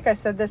feel like I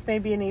said this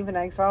maybe in Even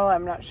Exile,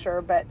 I'm not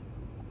sure, but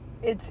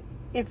it's,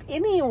 if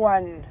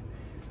anyone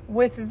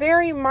with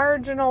very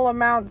marginal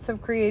amounts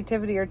of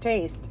creativity or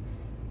taste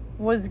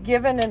was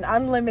given an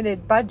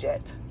unlimited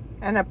budget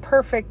and a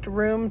perfect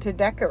room to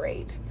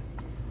decorate,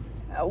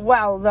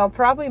 well, they'll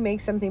probably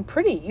make something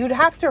pretty. You'd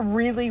have to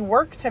really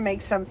work to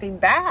make something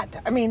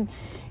bad. I mean,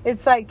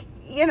 it's like,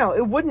 you know,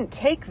 it wouldn't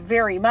take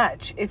very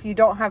much if you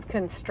don't have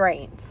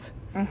constraints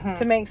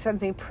to make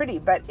something pretty.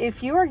 But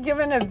if you are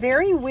given a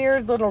very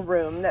weird little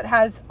room that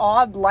has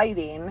odd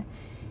lighting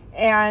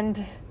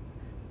and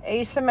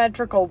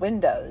asymmetrical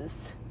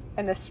windows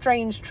and a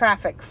strange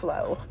traffic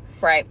flow,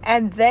 right,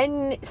 and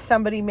then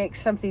somebody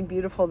makes something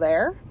beautiful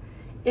there,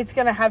 it's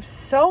going to have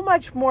so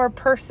much more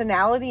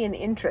personality and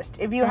interest.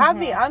 If you have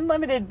the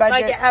unlimited budget,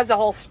 like it has a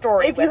whole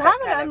story. If you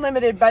have an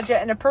unlimited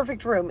budget and a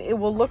perfect room, it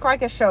will look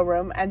like a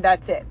showroom, and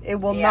that's it. It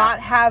will not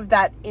have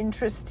that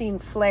interesting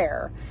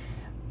flair.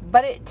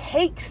 But it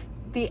takes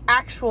the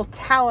actual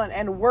talent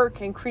and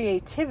work and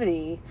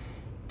creativity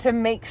to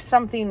make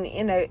something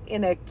in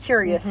a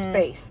curious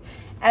space.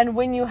 And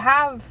when you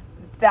have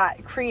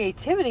that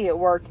creativity at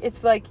work,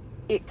 it's like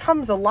it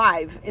comes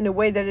alive in a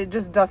way that it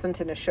just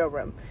doesn't in a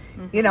showroom.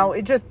 You know,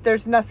 it just,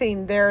 there's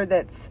nothing there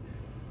that's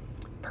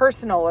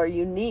personal or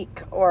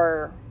unique,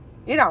 or,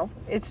 you know,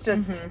 it's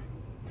just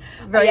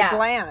very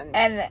bland.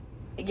 And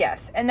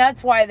yes, and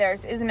that's why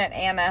isn't it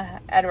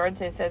Anna Edwards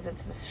who says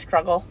it's a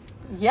struggle?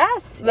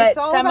 Yes, but it's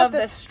all some about of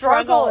the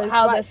struggle,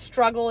 the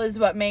struggle is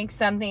what makes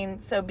something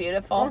so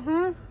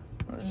beautiful.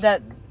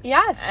 That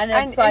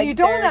and you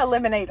don't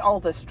eliminate all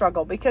the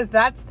struggle, because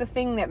that's the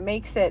thing that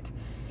makes it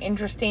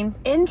interesting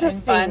and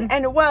fun.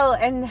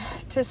 And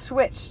to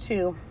switch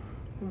to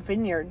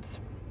vineyards,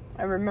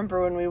 I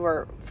remember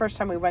when first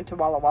time we went to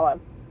Walla Walla,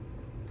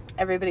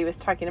 everybody was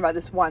talking about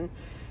this one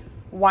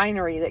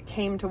winery that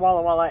came to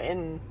Walla Walla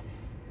in,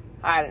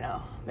 I don't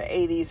know, the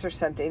 80s or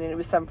something, and it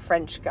was some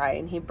French guy,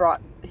 and he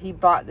bought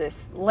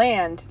this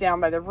land down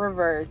by the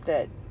river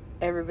that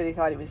everybody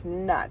thought he was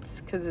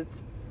nuts, because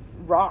it's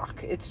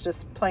rock. It's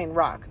just plain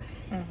rock.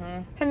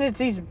 Mm-hmm. And it's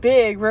these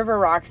big river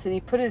rocks, and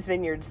he put his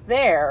vineyards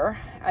there,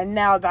 and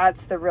now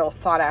that's the real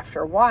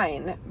sought-after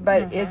wine.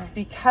 But it's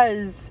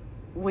because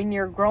when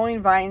you're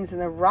growing vines in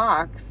the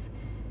rocks,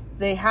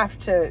 they have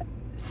to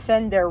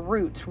send their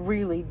roots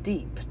really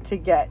deep to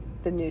get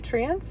the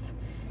nutrients,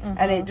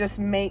 and it just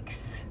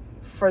makes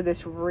for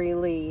this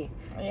really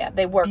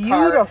they work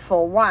beautiful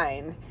hard.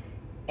 Wine.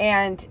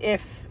 And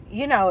if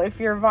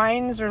your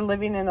vines are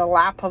living in the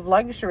lap of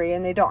luxury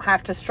and they don't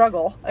have to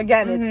struggle,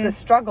 again, it's the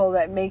struggle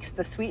that makes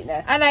the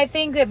sweetness. And I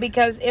think that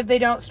because if they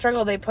don't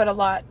struggle, they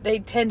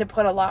tend to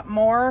put a lot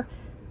more,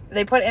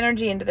 they put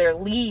energy into their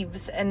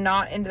leaves and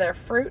not into their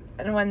fruit.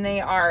 And when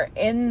they are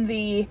in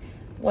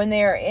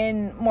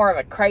more of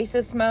a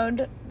crisis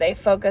mode, they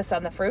focus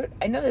on the fruit.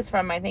 I know this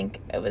from, I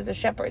think it was the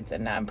shepherds,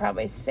 and I'm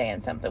probably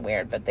saying something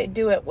weird, but they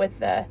do it with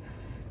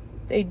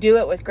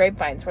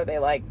grapevines where they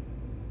like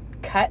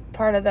cut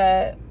part of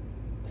the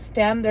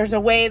stem. There's a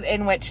way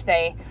in which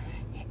they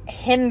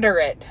hinder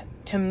it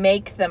to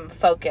make them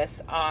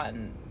focus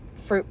on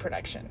fruit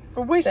production.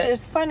 Which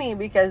is funny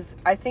because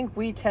I think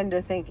we tend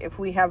to think if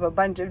we have a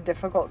bunch of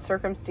difficult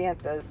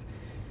circumstances,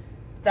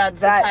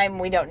 that's the time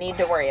we don't need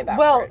to worry about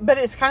fruit. But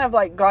it's kind of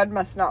like God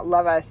must not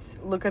love us.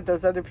 Look at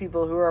those other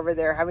people who are over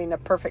there having a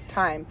perfect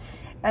time.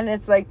 And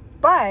it's like,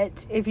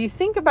 but if you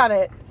think about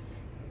it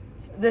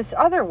this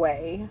other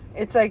way,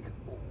 it's like,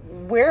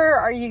 where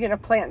are you going to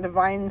plant the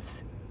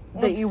vines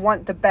that you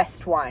want the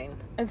best wine?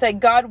 It's like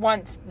God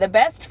wants the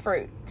best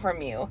fruit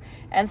from you.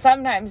 And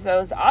sometimes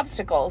those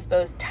obstacles,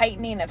 those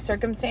tightening of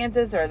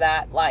circumstances, or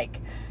that like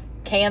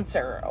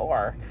cancer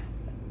or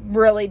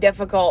really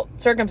difficult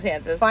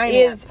circumstances,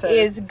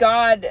 is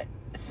God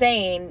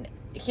saying,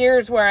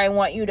 here's where I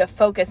want you to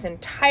focus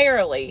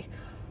entirely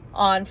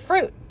on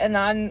fruit and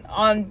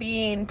on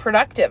being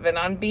productive and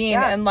on being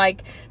and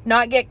like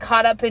not get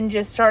caught up in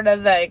just sort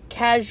of the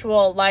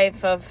casual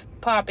life of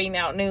popping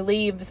out new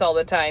leaves all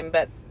the time,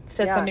 but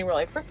instead something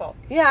really fruitful.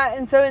 Yeah,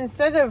 and so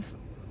instead of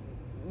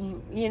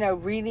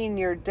reading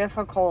your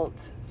difficult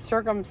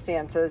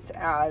circumstances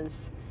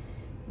as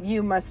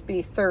you must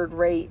be third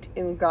rate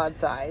in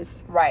God's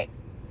eyes. Right.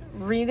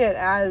 Read it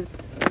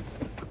as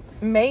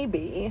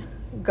maybe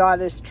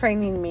God is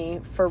training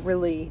me for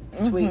really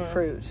sweet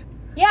fruit.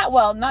 Yeah,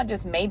 well, not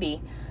just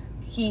maybe.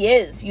 He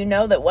is. You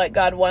know that what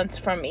God wants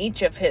from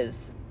each of his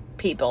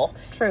people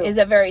is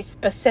a very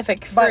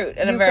specific fruit.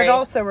 But you could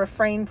also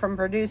refrain from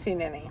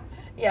producing any.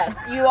 Yes,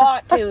 you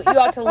ought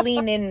to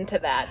lean into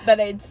that. But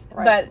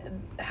but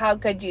how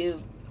could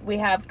you? We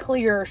have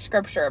clear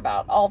scripture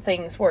about all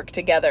things work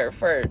together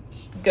for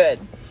good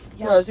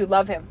for those who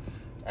love him.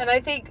 And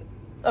I think,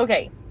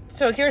 okay,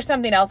 so here's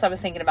something else I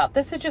was thinking about.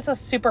 This is just a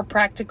super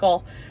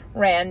practical,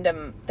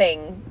 random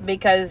thing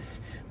because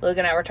Luke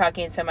and I were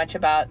talking so much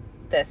about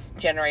this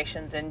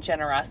generations and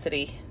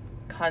generosity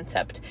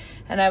concept.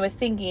 And I was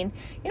thinking,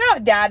 how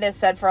Dad has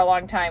said for a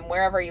long time,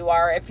 wherever you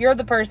are, if you're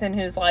the person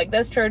who's like,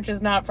 this church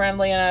is not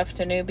friendly enough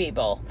to new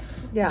people,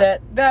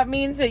 that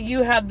means that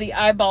you have the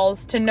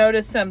eyeballs to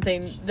notice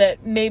something,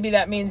 that maybe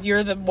that means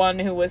you're the one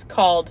who was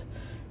called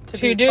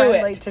to do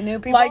friendly it. To new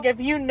people? Like if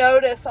you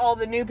notice all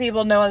the new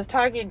people no one's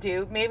talking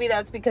to, maybe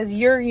that's because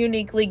you're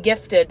uniquely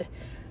gifted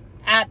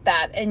at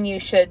that and you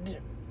should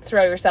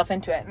throw yourself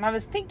into it. And I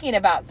was thinking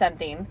about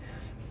something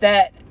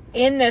that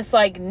in this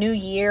like new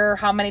year,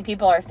 how many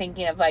people are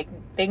thinking of like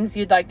things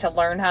you'd like to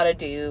learn how to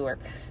do or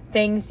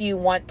things you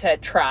want to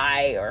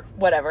try or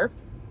whatever.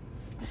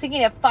 I was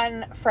thinking a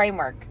fun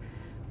framework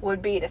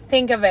would be to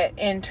think of it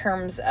in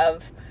terms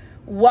of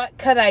what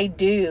could I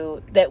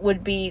do that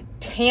would be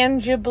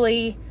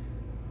tangibly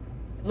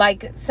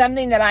like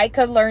something that I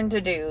could learn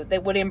to do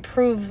that would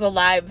improve the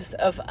lives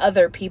of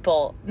other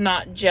people,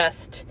 not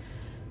just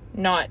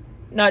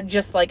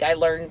like I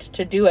learned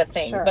to do a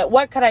thing, but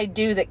what could I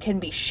do that can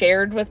be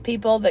shared with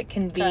people, that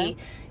can be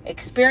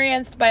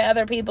experienced by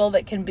other people,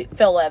 that can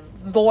fill a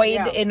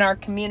void in our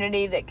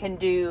community, that can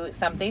do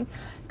something.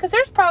 Because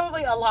there's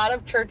probably a lot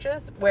of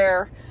churches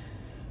where,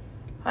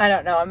 I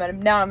don't know, I'm going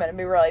to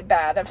be really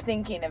bad of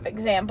thinking of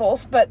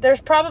examples, but there's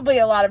probably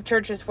a lot of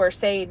churches where,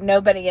 say,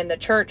 nobody in the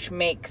church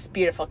makes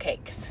beautiful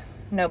cakes.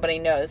 Nobody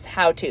knows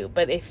how to,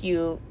 but if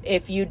you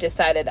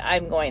decided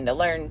I'm going to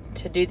learn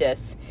to do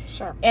this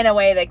in a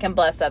way that can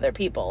bless other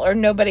people, or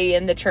nobody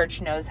in the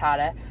church knows how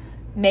to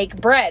make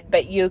bread,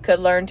 but you could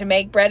learn to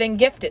make bread and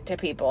gift it to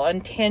people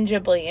and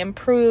tangibly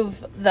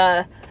improve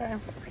the...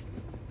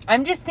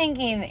 I'm just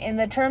thinking in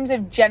the terms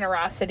of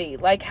generosity,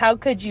 like how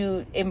could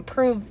you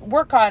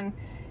work on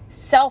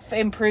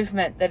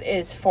self-improvement that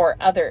is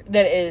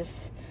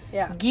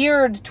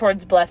geared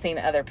towards blessing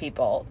other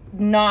people,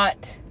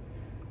 not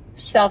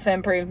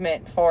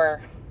self-improvement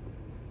for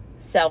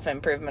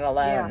self-improvement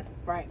alone. Yeah,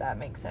 right. Does that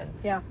make sense?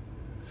 Yeah.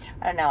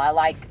 I don't know. I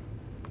like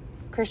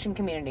Christian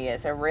community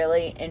is a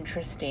really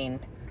interesting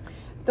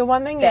The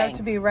one thing you have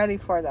to be ready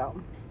for, though,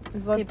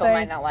 is people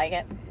might not like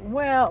it.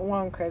 Well,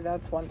 okay,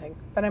 that's one thing.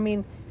 But I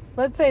mean,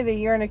 let's say that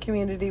you're in a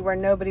community where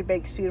nobody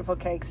bakes beautiful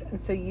cakes, and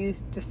so you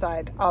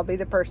decide, I'll be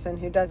the person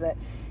who does it.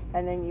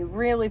 and then you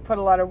really put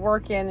a lot of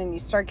work in and you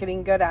start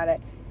getting good at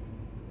it,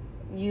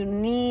 you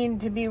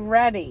need to be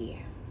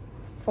ready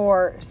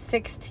for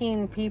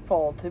 16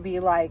 people to be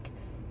like,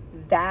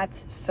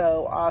 that's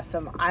so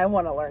awesome. I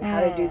want to learn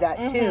how to do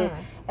that too.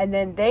 And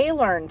then they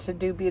learn to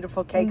do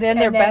beautiful cakes. Then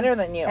they're better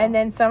than you. And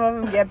then some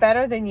of them get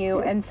better than you.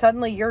 And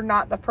suddenly you're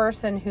not the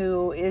person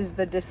who is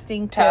the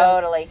distinctive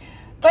totally.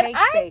 But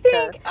I think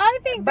there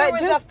but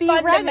was just a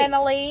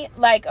fundamentally,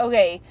 like,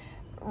 okay,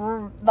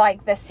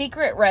 like the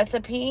secret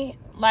recipe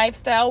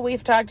lifestyle,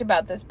 we've talked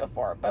about this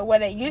before, but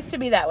when it used to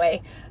be that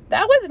way,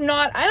 that was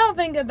not, I don't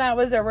think that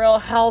was a real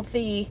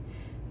healthy,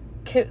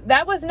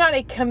 that was not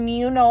a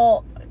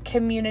communal,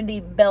 community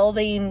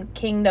building,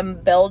 kingdom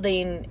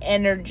building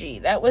energy.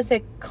 That was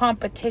a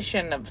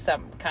competition of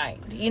some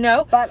kind, you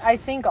know? But I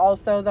think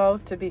also, though,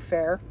 to be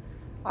fair,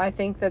 I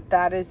think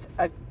that is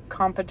a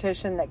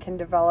competition that can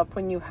develop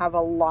when you have a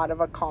lot of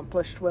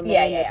accomplished women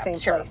in the same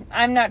place.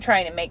 I'm not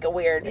trying to make a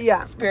weird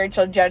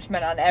spiritual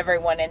judgment on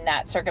everyone in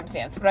that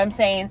circumstance, but I'm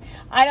saying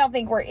I don't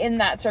think we're in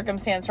that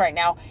circumstance right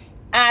now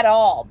at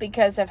all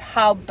because of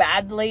how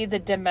badly the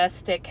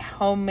domestic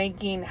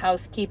homemaking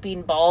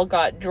housekeeping ball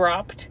got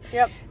dropped.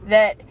 Yep.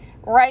 That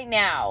right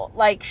now,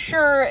 like,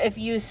 sure, if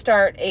you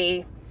start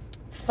a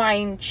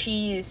fine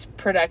cheese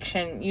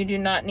production, you do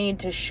not need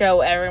to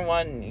show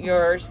everyone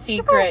your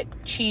secret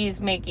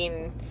cheese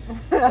making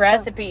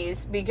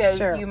recipes because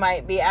you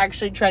might be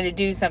actually trying to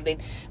do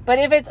something. But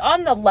if it's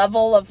on the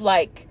level of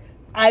like,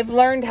 I've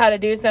learned how to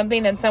do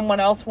something and someone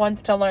else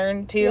wants to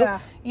learn too,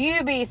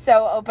 you be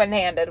so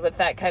open-handed with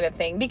that kind of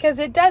thing because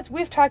it does,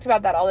 we've talked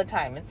about that all the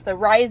time. It's the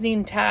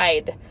rising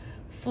tide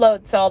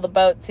floats all the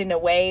boats in a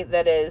way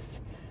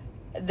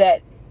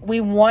that we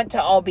want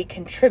to all be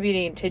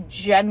contributing to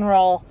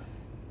general,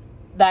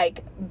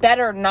 like,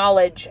 better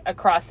knowledge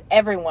across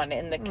everyone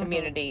in the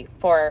community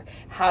for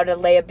how to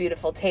lay a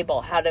beautiful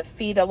table, how to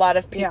feed a lot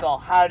of people,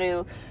 how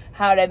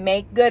to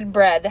make good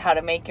bread, how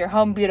to make your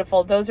home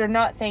beautiful. Those are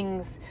not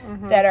things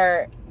that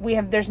are,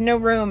 there's no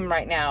room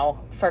right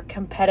now for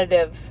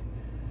competitive,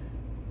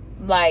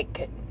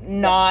 like,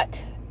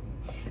 not,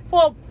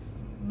 well,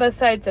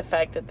 besides the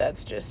fact that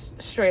that's just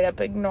straight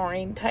up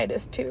ignoring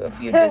Titus 2.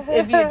 If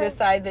you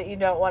decide that you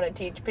don't want to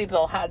teach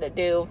people how to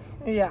do,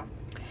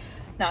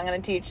 not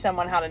going to teach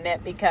someone how to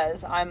knit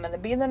because I'm going to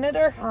be the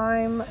knitter.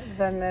 I'm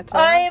the knitter.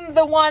 I'm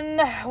the one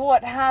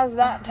what has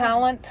that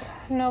talent.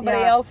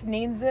 Nobody else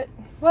needs it.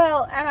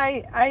 Well,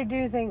 and I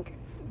do think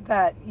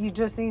that you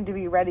just need to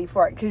be ready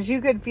for it because you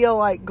could feel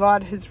like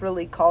God has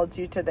really called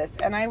you to this.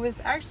 And I was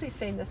actually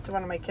saying this to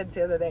one of my kids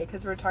the other day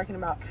because we were talking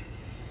about,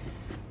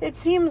 it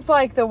seems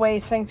like the way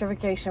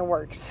sanctification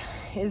works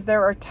is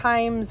there are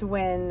times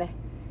when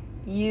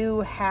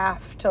you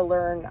have to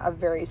learn a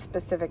very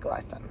specific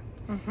lesson.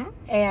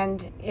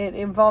 And it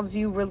involves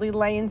you really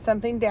laying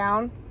something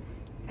down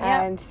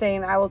and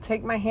saying, I will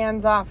take my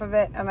hands off of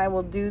it and I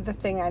will do the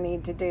thing I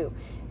need to do.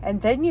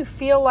 And then you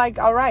feel like,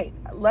 all right,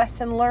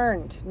 lesson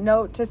learned,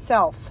 note to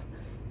self.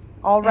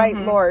 All right,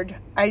 Lord,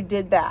 I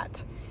did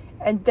that.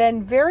 And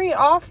then very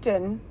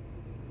often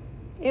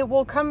it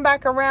will come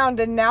back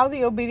around and now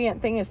the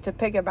obedient thing is to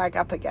pick it back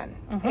up again.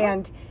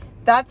 And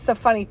that's the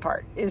funny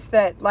part is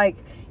that, like,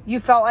 you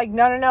felt like,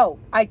 no,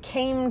 I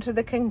came to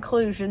the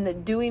conclusion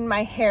that doing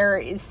my hair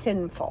is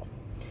sinful.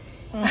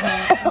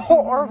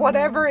 Or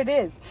whatever it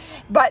is.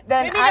 But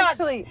then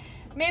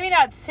maybe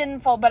not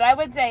sinful, but I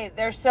would say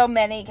there's so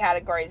many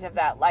categories of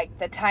that. Like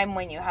the time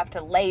when you have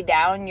to lay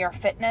down your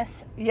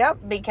fitness. Yep.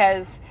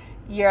 Because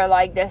you're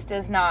like, this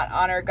does not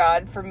honor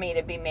God for me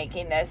to be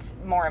making this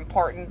more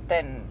important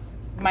than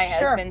my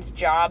husband's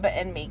job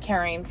and me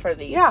caring for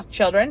these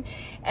children.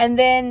 And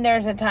then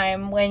there's a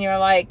time when you're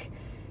like,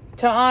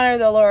 to honor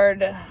the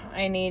Lord,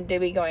 I need to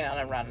be going on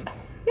a run.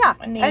 Yeah,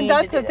 and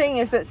that's the thing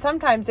is that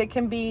sometimes it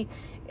can be,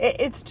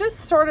 it's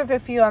just sort of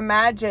if you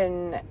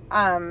imagine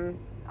an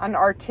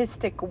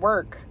artistic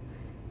work,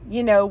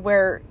 you know,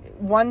 where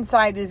one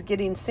side is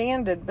getting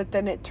sanded, but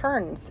then it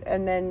turns,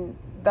 and then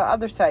the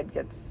other side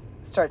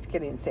starts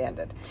getting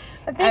sanded.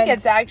 I think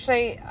it's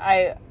actually,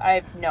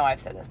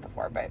 I've said this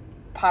before, but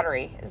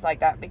pottery is like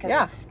that because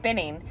it's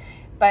spinning.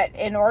 But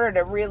in order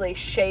to really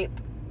shape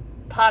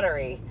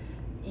pottery,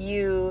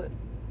 you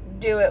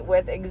do it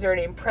with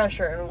exerting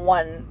pressure in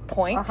one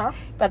point,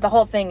 but the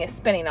whole thing is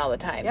spinning all the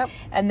time. Yep.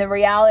 And the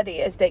reality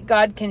is that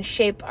God can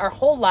shape our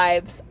whole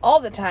lives all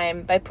the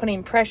time by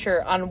putting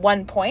pressure on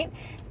one point.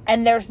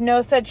 And there's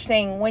no such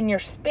thing when you're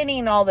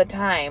spinning all the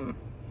time.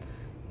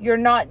 You're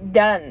not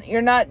done.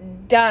 You're not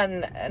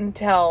done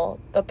until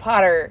the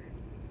potter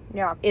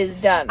is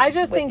done. I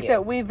just think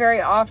that we very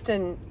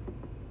often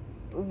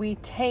we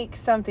take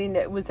something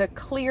that was a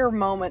clear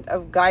moment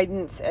of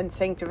guidance and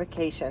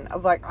sanctification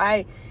of like,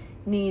 I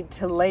need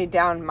to lay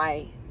down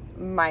my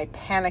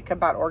panic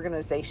about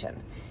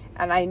organization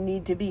and I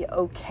need to be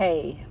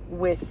okay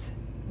with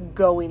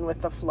going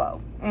with the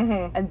flow.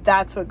 And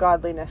that's what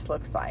godliness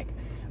looks like.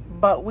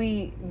 but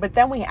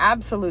then we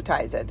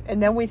absolutize it.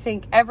 And then we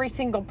think every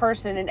single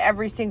person in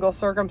every single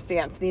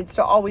circumstance needs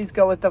to always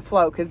go with the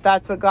flow, because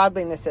that's what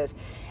godliness is.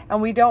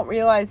 And we don't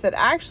realize that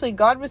actually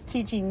God was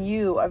teaching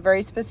you a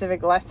very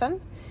specific lesson.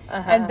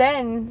 And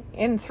then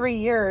in 3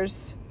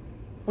 years,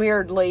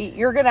 weirdly,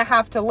 you're going to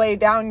have to lay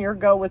down your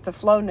go with the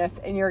flowness,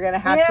 and you're going to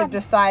have to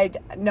decide,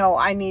 no,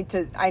 I need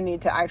to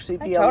actually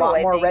be a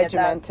lot more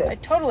regimented. I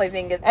totally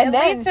think it, and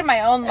at least in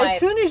my own life. As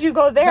soon as you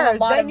go there,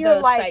 then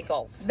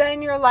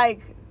you're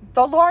like,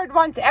 the Lord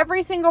wants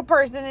every single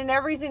person in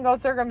every single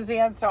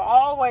circumstance to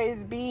always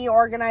be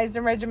organized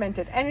and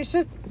regimented. And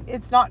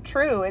it's not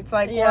true. It's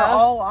like we're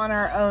all on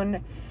our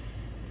own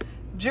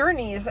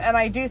journeys, and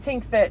I do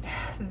think that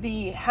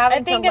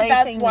having to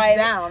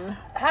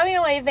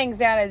lay things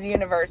down is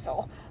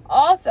universal.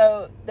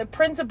 Also, the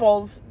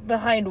principles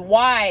behind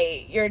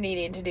why you're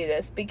needing to do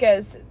this,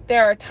 because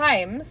there are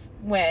times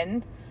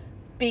when,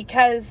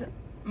 because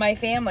my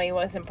family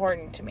was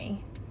important to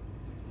me,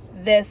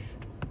 this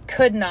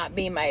could not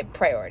be my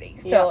priority.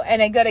 So,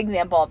 and a good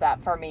example of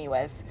that for me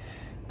was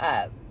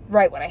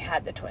right when I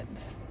had the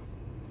twins.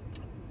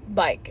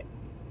 Like,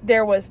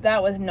 that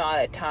was not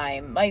a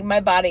time. Like,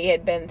 my body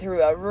had been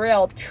through a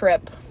real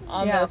trip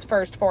on those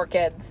first 4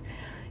 kids,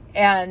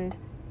 and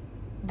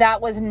that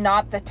was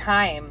not the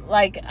time.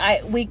 Like,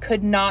 we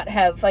could not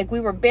have, like, we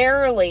were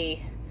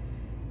barely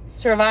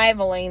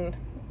surviving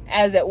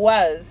as it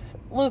was.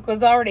 Luke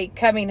was already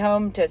coming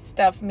home to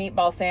stuff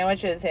meatball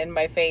sandwiches in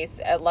my face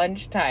at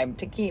lunchtime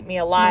to keep me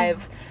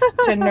alive,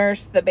 to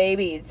nurse the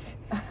babies.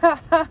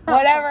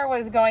 Whatever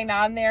was going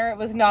on there, it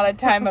was not a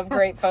time of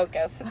great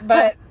focus.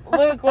 But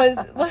Luke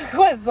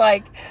was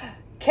like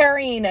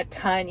carrying a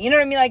ton. You know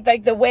what I mean?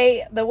 Like the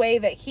way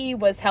that he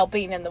was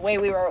helping, and the way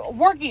we were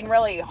working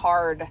really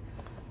hard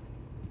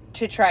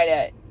to try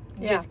to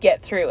just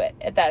get through it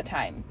at that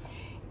time.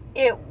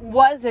 It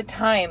was a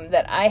time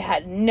that I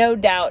had no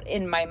doubt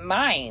in my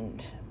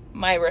mind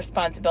my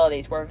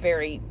responsibilities were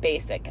very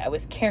basic. I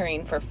was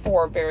caring for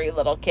 4 very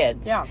little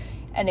kids. Yeah.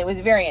 And it was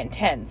very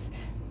intense.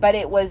 But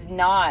it was,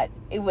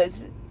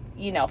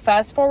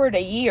 fast forward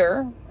a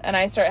year, and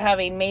I start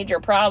having major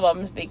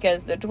problems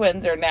because the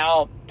twins are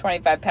now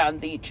 25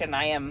 pounds each, and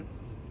I am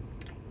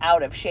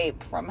out of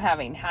shape from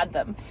having had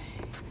them.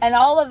 And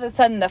all of a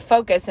sudden, the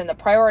focus and the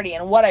priority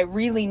and what I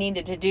really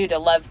needed to do to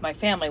love my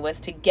family was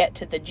to get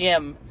to the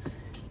gym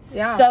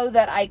so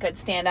that I could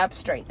stand up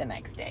straight the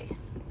next day.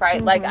 Right?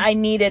 Mm-hmm. Like, I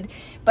needed,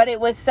 but it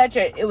was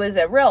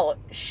a real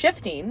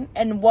shifting,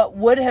 and what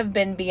would have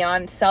been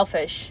beyond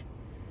selfish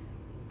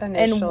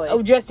initially,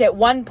 and just at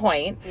one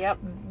point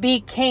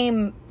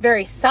became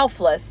very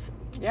selfless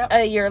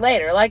a year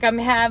later. Like, I'm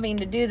having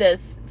to do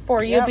this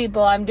for you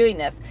people, I'm doing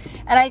this.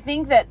 And I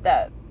think that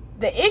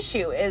the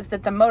issue is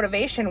that the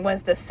motivation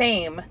was the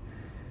same.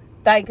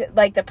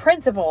 Like the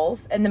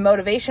principles and the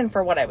motivation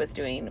for what I was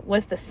doing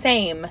was the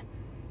same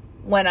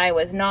when I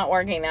was not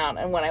working out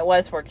and when I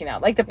was working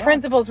out. Like, the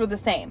principles were the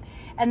same.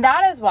 And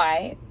that is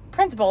why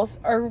principles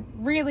are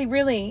really,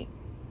 really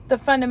the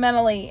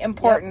fundamentally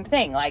important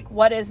thing. Like,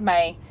 what is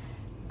my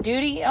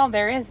duty? Oh,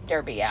 there is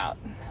Derby out.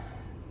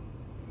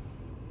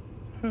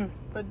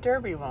 But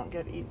Derby won't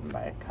get eaten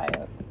by a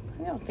coyote.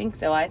 I don't think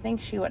so. I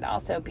think she would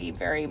also be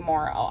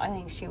more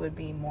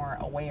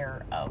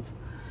aware of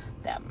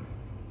them.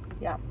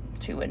 Yeah.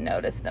 She would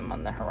notice them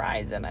on the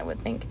horizon, I would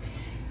think.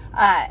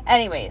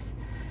 Anyways,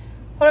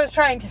 what I was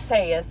trying to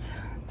say is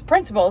the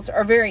principles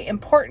are very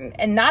important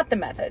and not the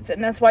methods.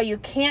 And that's why you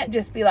can't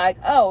just be like,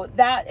 oh,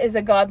 that is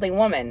a godly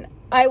woman,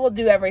 I will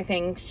do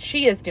everything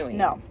she is doing.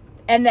 No.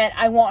 And that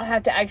I won't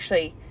have to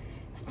actually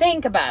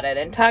think about it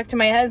and talk to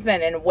my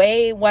husband and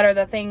weigh what are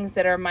the things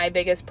that are my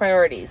biggest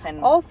priorities.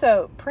 And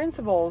also,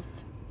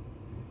 principles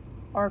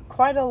are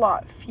quite a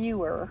lot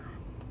fewer,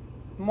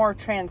 more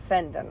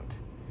transcendent,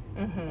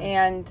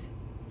 and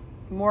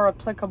more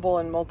applicable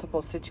in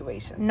multiple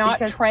situations. Not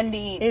because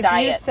trendy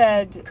diet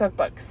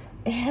cookbooks.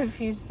 If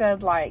you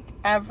said, like,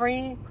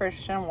 every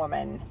Christian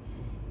woman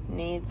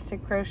needs to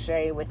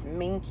crochet with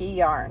minky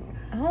yarn.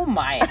 Oh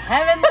my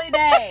heavenly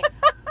day.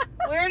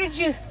 Where did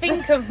you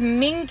think of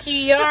minky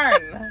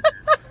yarn?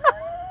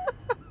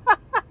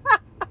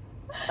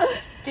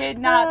 Did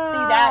not see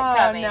that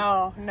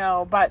coming.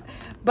 No,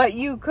 but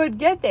you could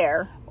get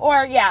there.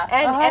 Or,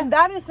 and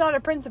that is not a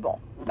principle.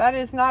 That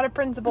is not a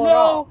principle at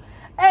all.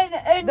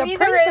 And the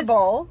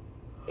principle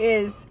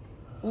is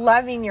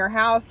loving your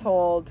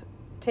household,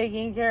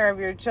 taking care of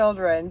your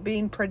children,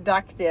 being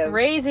productive,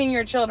 raising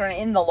your children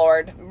in the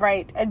Lord.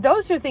 Right. And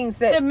those are things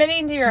that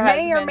submitting to your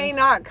husband may or may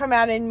not come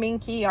out in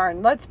minky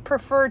yarn. Let's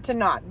prefer to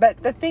not.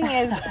 But the thing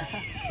is,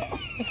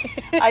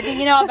 I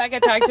think, if I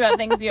could talk to you about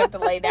things you have to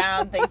lay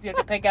down, things you have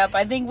to pick up,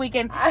 I think we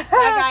can.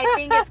 I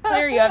think it's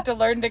clear you have to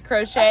learn to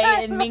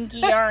crochet in minky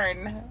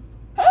yarn.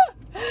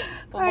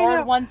 The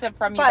Lord wants it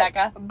from you,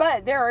 Becca.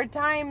 But there are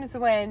times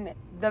when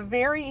the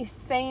very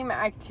same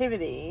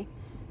activity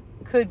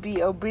could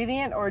be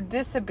obedient or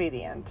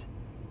disobedient,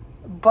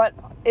 but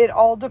it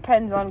all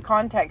depends on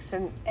context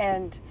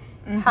and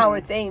how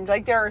it's aimed.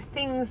 Like, there are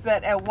things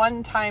that at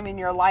one time in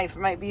your life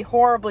might be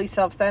horribly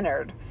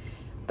self-centered,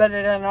 but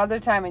at another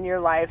time in your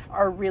life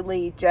are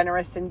really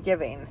generous and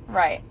giving.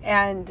 Right.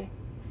 And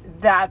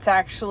that's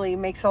actually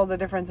makes all the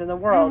difference in the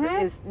world,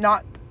 is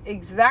not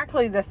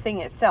exactly the thing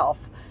itself,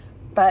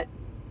 but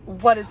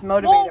what it's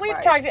motivated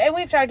by.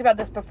 We've talked about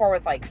this before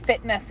with like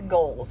fitness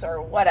goals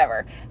or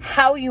whatever.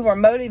 How you are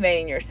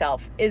motivating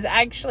yourself is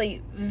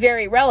actually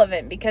very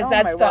relevant, because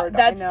that's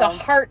the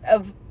heart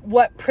of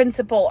what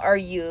principle are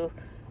you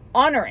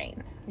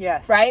honoring.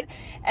 Yes. Right?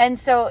 And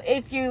so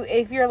if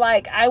you're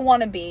like, I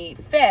want to be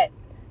fit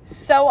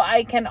so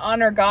I can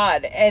honor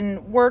God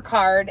and work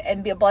hard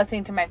and be a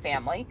blessing to my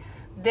family,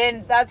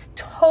 then that's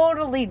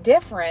totally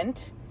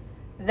different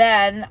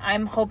than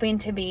I'm hoping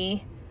to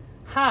be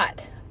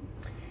hot.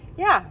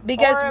 Yeah.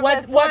 Because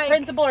what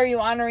principle are you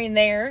honoring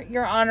there?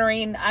 You're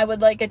honoring, I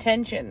would like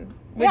attention,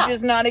 which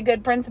is not a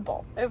good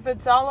principle. If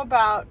it's all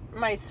about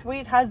my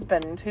sweet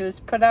husband who's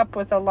put up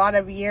with a lot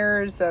of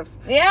years of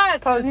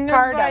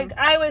postpartum. Like,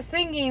 I was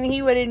thinking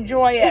he would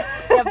enjoy it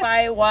if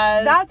I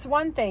was. That's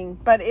one thing.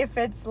 But if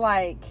it's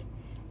like,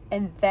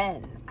 and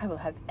then I will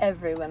have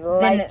everyone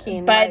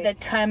liking. By the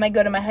time I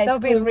go to my high school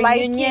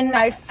reunion,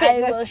 my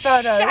fitness I will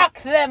photos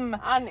shock them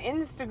on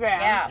Instagram.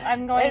 Yeah,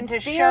 I'm going to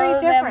show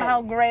them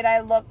how great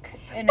I look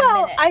in a minute.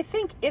 Well, I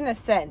think in a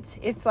sense,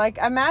 it's like,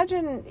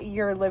 imagine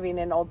you're living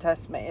in Old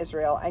Testament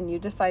Israel and you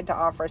decide to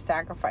offer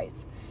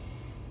sacrifice.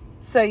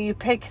 So you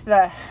pick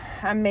the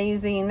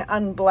amazing,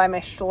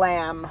 unblemished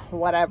lamb,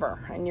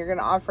 whatever, and you're going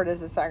to offer it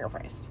as a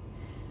sacrifice.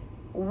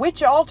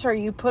 Which altar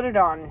you put it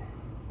on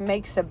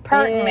makes a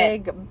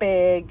big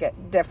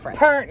difference.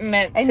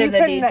 Pertinent to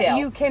the details.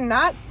 You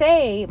cannot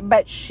say,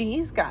 but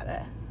she's got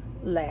a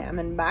lamb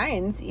and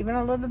mine's even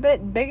a little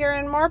bit bigger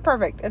and more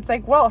perfect. It's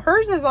like, well,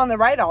 hers is on the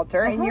right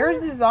altar and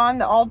yours is on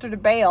the altar to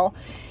Baal,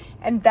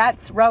 and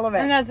that's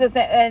relevant. And that's just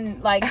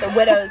and like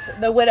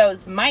the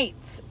widow's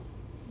mites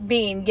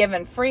being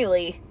given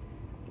freely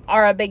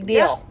are a big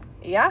deal.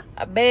 Yeah.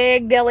 A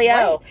big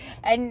dealio. Right.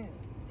 And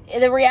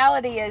the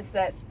reality is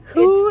that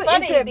it's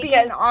funny is it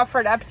being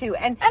offered up to?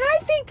 And I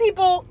think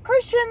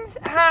Christians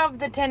have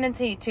the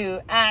tendency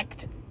to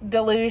act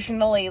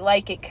delusionally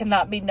like it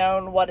cannot be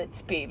known what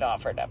it's being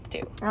offered up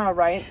to. Oh,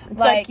 right. It's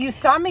like you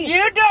saw me.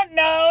 You don't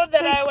know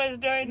that I was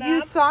doing that. You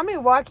saw me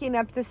walking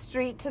up the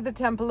street to the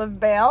Temple of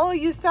Baal.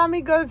 You saw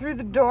me go through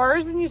the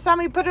doors, and you saw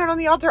me put it on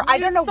the altar. I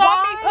don't know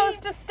why. You saw me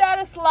post a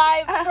status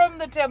live from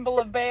the Temple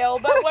of Baal,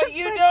 but what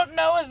you don't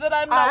know is that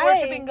I'm not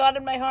worshiping God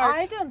in my heart.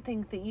 I don't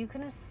think that you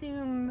can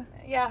assume.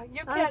 Yeah,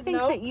 you can't. I think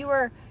that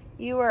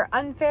you are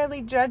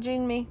unfairly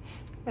judging me.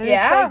 And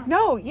it's like,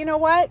 no, you know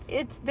what?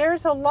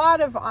 There's a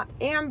lot of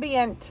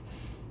ambient,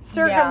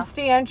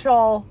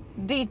 circumstantial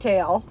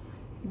detail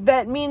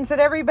that means that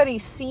everybody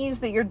sees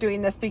that you're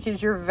doing this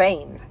because you're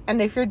vain.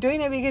 And if you're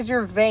doing it because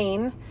you're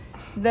vain,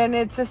 then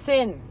it's a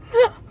sin.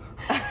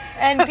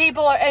 And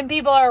people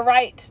are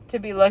right to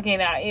be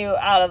looking at you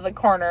out of the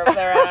corner of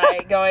their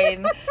eye,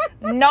 going,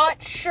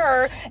 not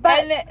sure,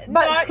 but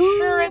not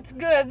sure it's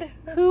good.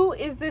 Who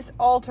is this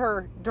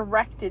altar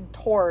directed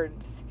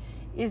towards?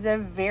 Is a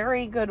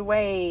very good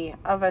way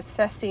of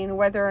assessing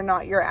whether or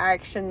not your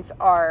actions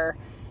are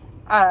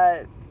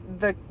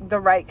the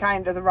right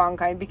kind or the wrong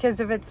kind. Because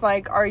if it's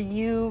like, are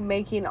you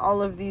making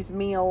all of these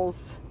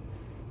meals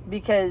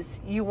because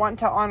you want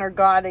to honor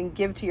God and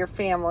give to your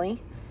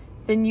family,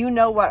 then you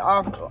know what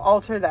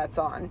altar that's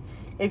on.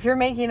 If you're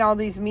making all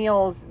these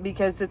meals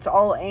because it's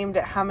all aimed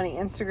at how many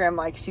Instagram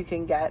likes you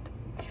can get,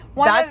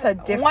 that's a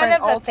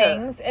different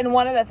altar.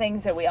 One of the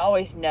things that we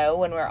always know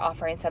when we're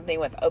offering something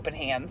with open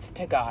hands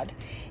to God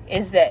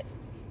is that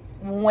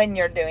when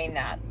you're doing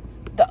that,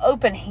 the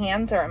open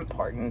hands are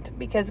important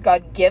because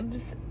God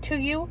gives to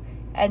you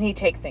and He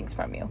takes things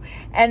from you.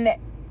 And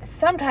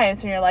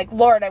sometimes when you're like,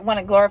 Lord, I want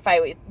to glorify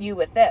you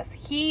with this,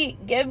 He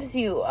gives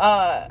you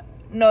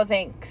no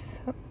thanks.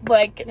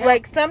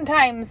 Like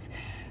sometimes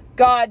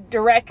God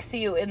directs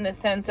you in the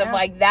sense of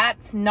like,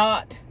 that's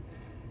not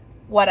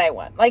what I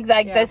want.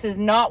 This is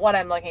not what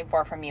I'm looking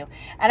for from you.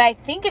 And I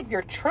think if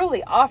you're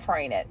truly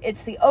offering it,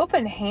 it's the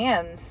open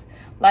hands.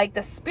 Like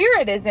the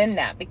Spirit is in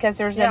that because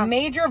there's a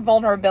major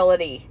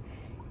vulnerability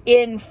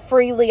in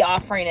freely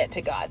offering it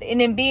to God.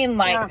 And in being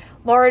like,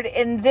 Lord,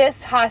 in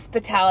this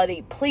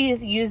hospitality,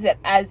 please use it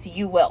as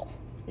you will.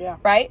 Yeah.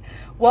 Right?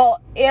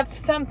 Well, if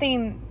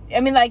something,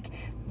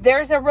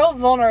 there's a real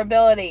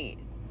vulnerability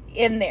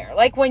in there.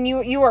 Like when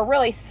you are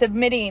really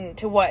submitting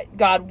to what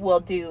God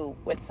will do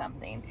with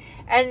something.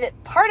 And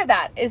part of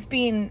that is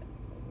being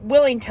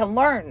willing to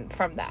learn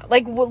from that.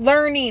 Like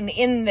learning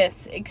in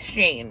this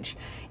exchange.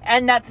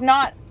 And that's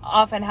not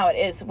often how it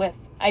is with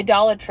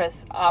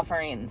idolatrous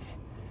offerings.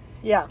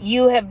 Yeah.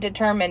 You have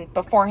determined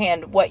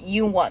beforehand what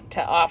you want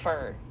to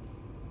offer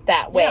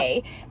that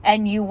way. Yeah.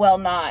 And you will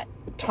not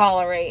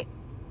tolerate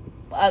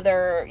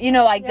other,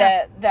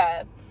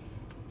 the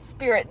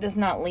Spirit does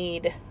not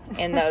lead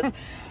in those.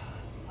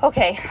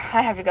 Okay,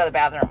 I have to go to the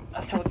bathroom.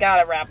 So we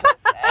gotta wrap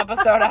this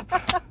episode up.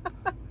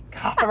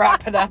 Gotta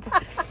wrap it up.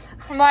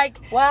 I'm like,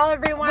 well,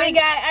 everyone,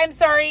 I'm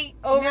sorry,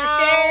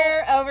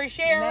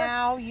 overshare.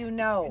 Now you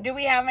know. Do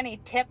we have any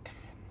tips?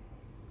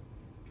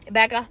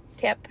 Becca,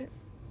 tip?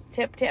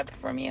 tip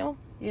from you?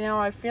 You know,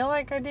 I feel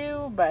like I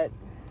do, but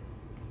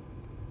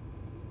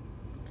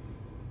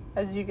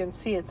as you can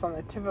see, it's on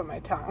the tip of my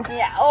tongue.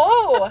 Yeah.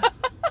 Oh,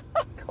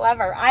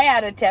 clever. I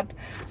had a tip.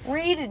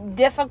 Read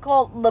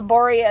difficult,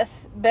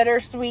 laborious,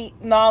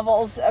 bittersweet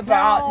novels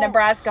about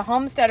Nebraska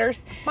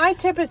homesteaders. My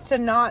tip is to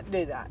not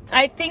do that.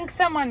 I think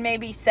someone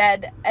maybe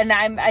said, and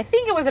I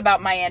think it was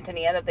about my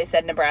Antonia, that they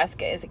said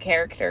Nebraska is a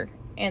character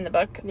in the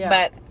book,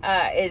 but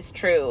is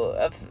true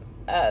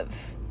of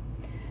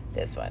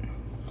this one.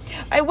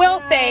 I will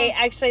say,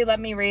 actually, let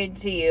me read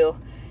to you.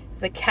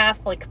 The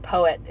Catholic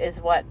poet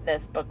is what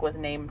this book was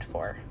named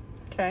for.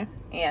 Okay.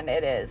 And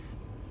it is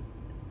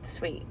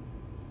sweet.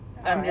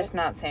 I'm just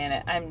not saying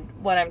it.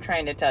 What I'm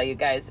trying to tell you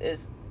guys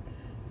is,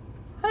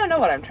 I don't know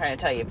what I'm trying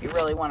to tell you if you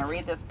really want to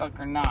read this book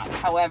or not.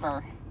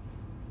 However,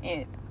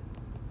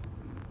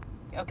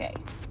 okay.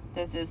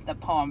 This is the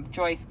poem,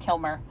 Joyce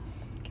Kilmer.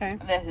 Okay.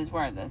 This is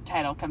where the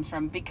title comes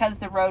from. Because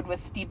the road was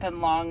steep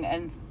and long,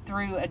 and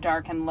through a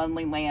dark and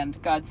lonely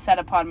land, God set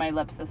upon my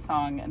lips a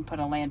song and put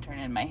a lantern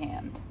in my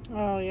hand.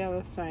 Oh, yeah,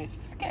 that's nice.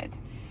 It's good.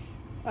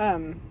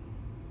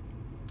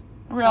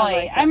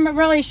 Really, I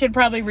really should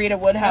probably read a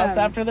Woodhouse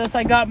after this.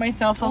 I got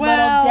myself a little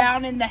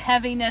down in the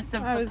heaviness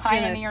of the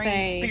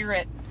pioneering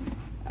spirit.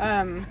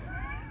 The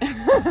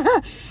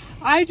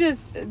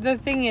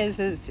thing is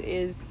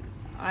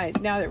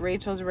now that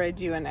Rachel's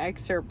read you an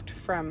excerpt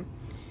from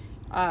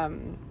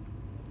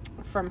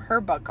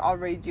her book, I'll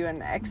read you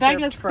an excerpt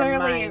Becca's from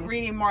clearly mine.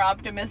 reading more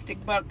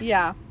optimistic books.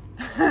 Yeah.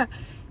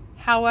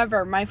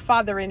 However, my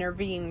father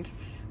intervened.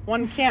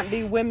 One can't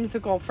be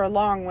whimsical for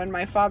long when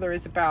my father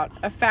is about,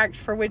 a fact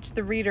for which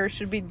the reader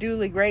should be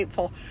duly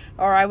grateful,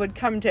 or I would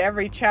come to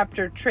every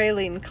chapter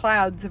trailing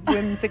clouds of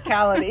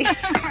whimsicality.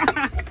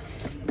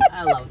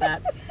 I love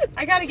that.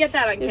 I gotta get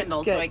that on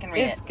Kindle so I can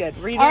read it. It's good.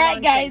 Read All it right,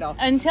 on guys. Kindle.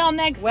 Until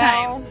next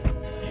time.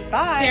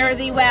 Bye. Fare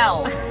thee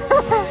well.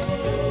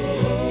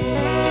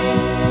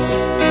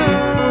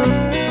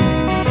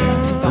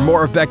 For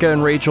more of Becca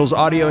and Rachel's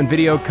audio and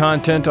video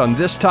content on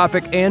this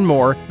topic and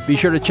more, be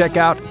sure to check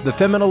out the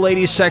Femina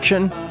Ladies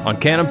section on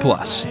Canon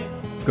Plus.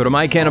 Go to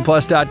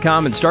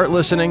mycanonplus.com and start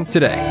listening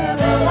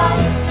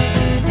today.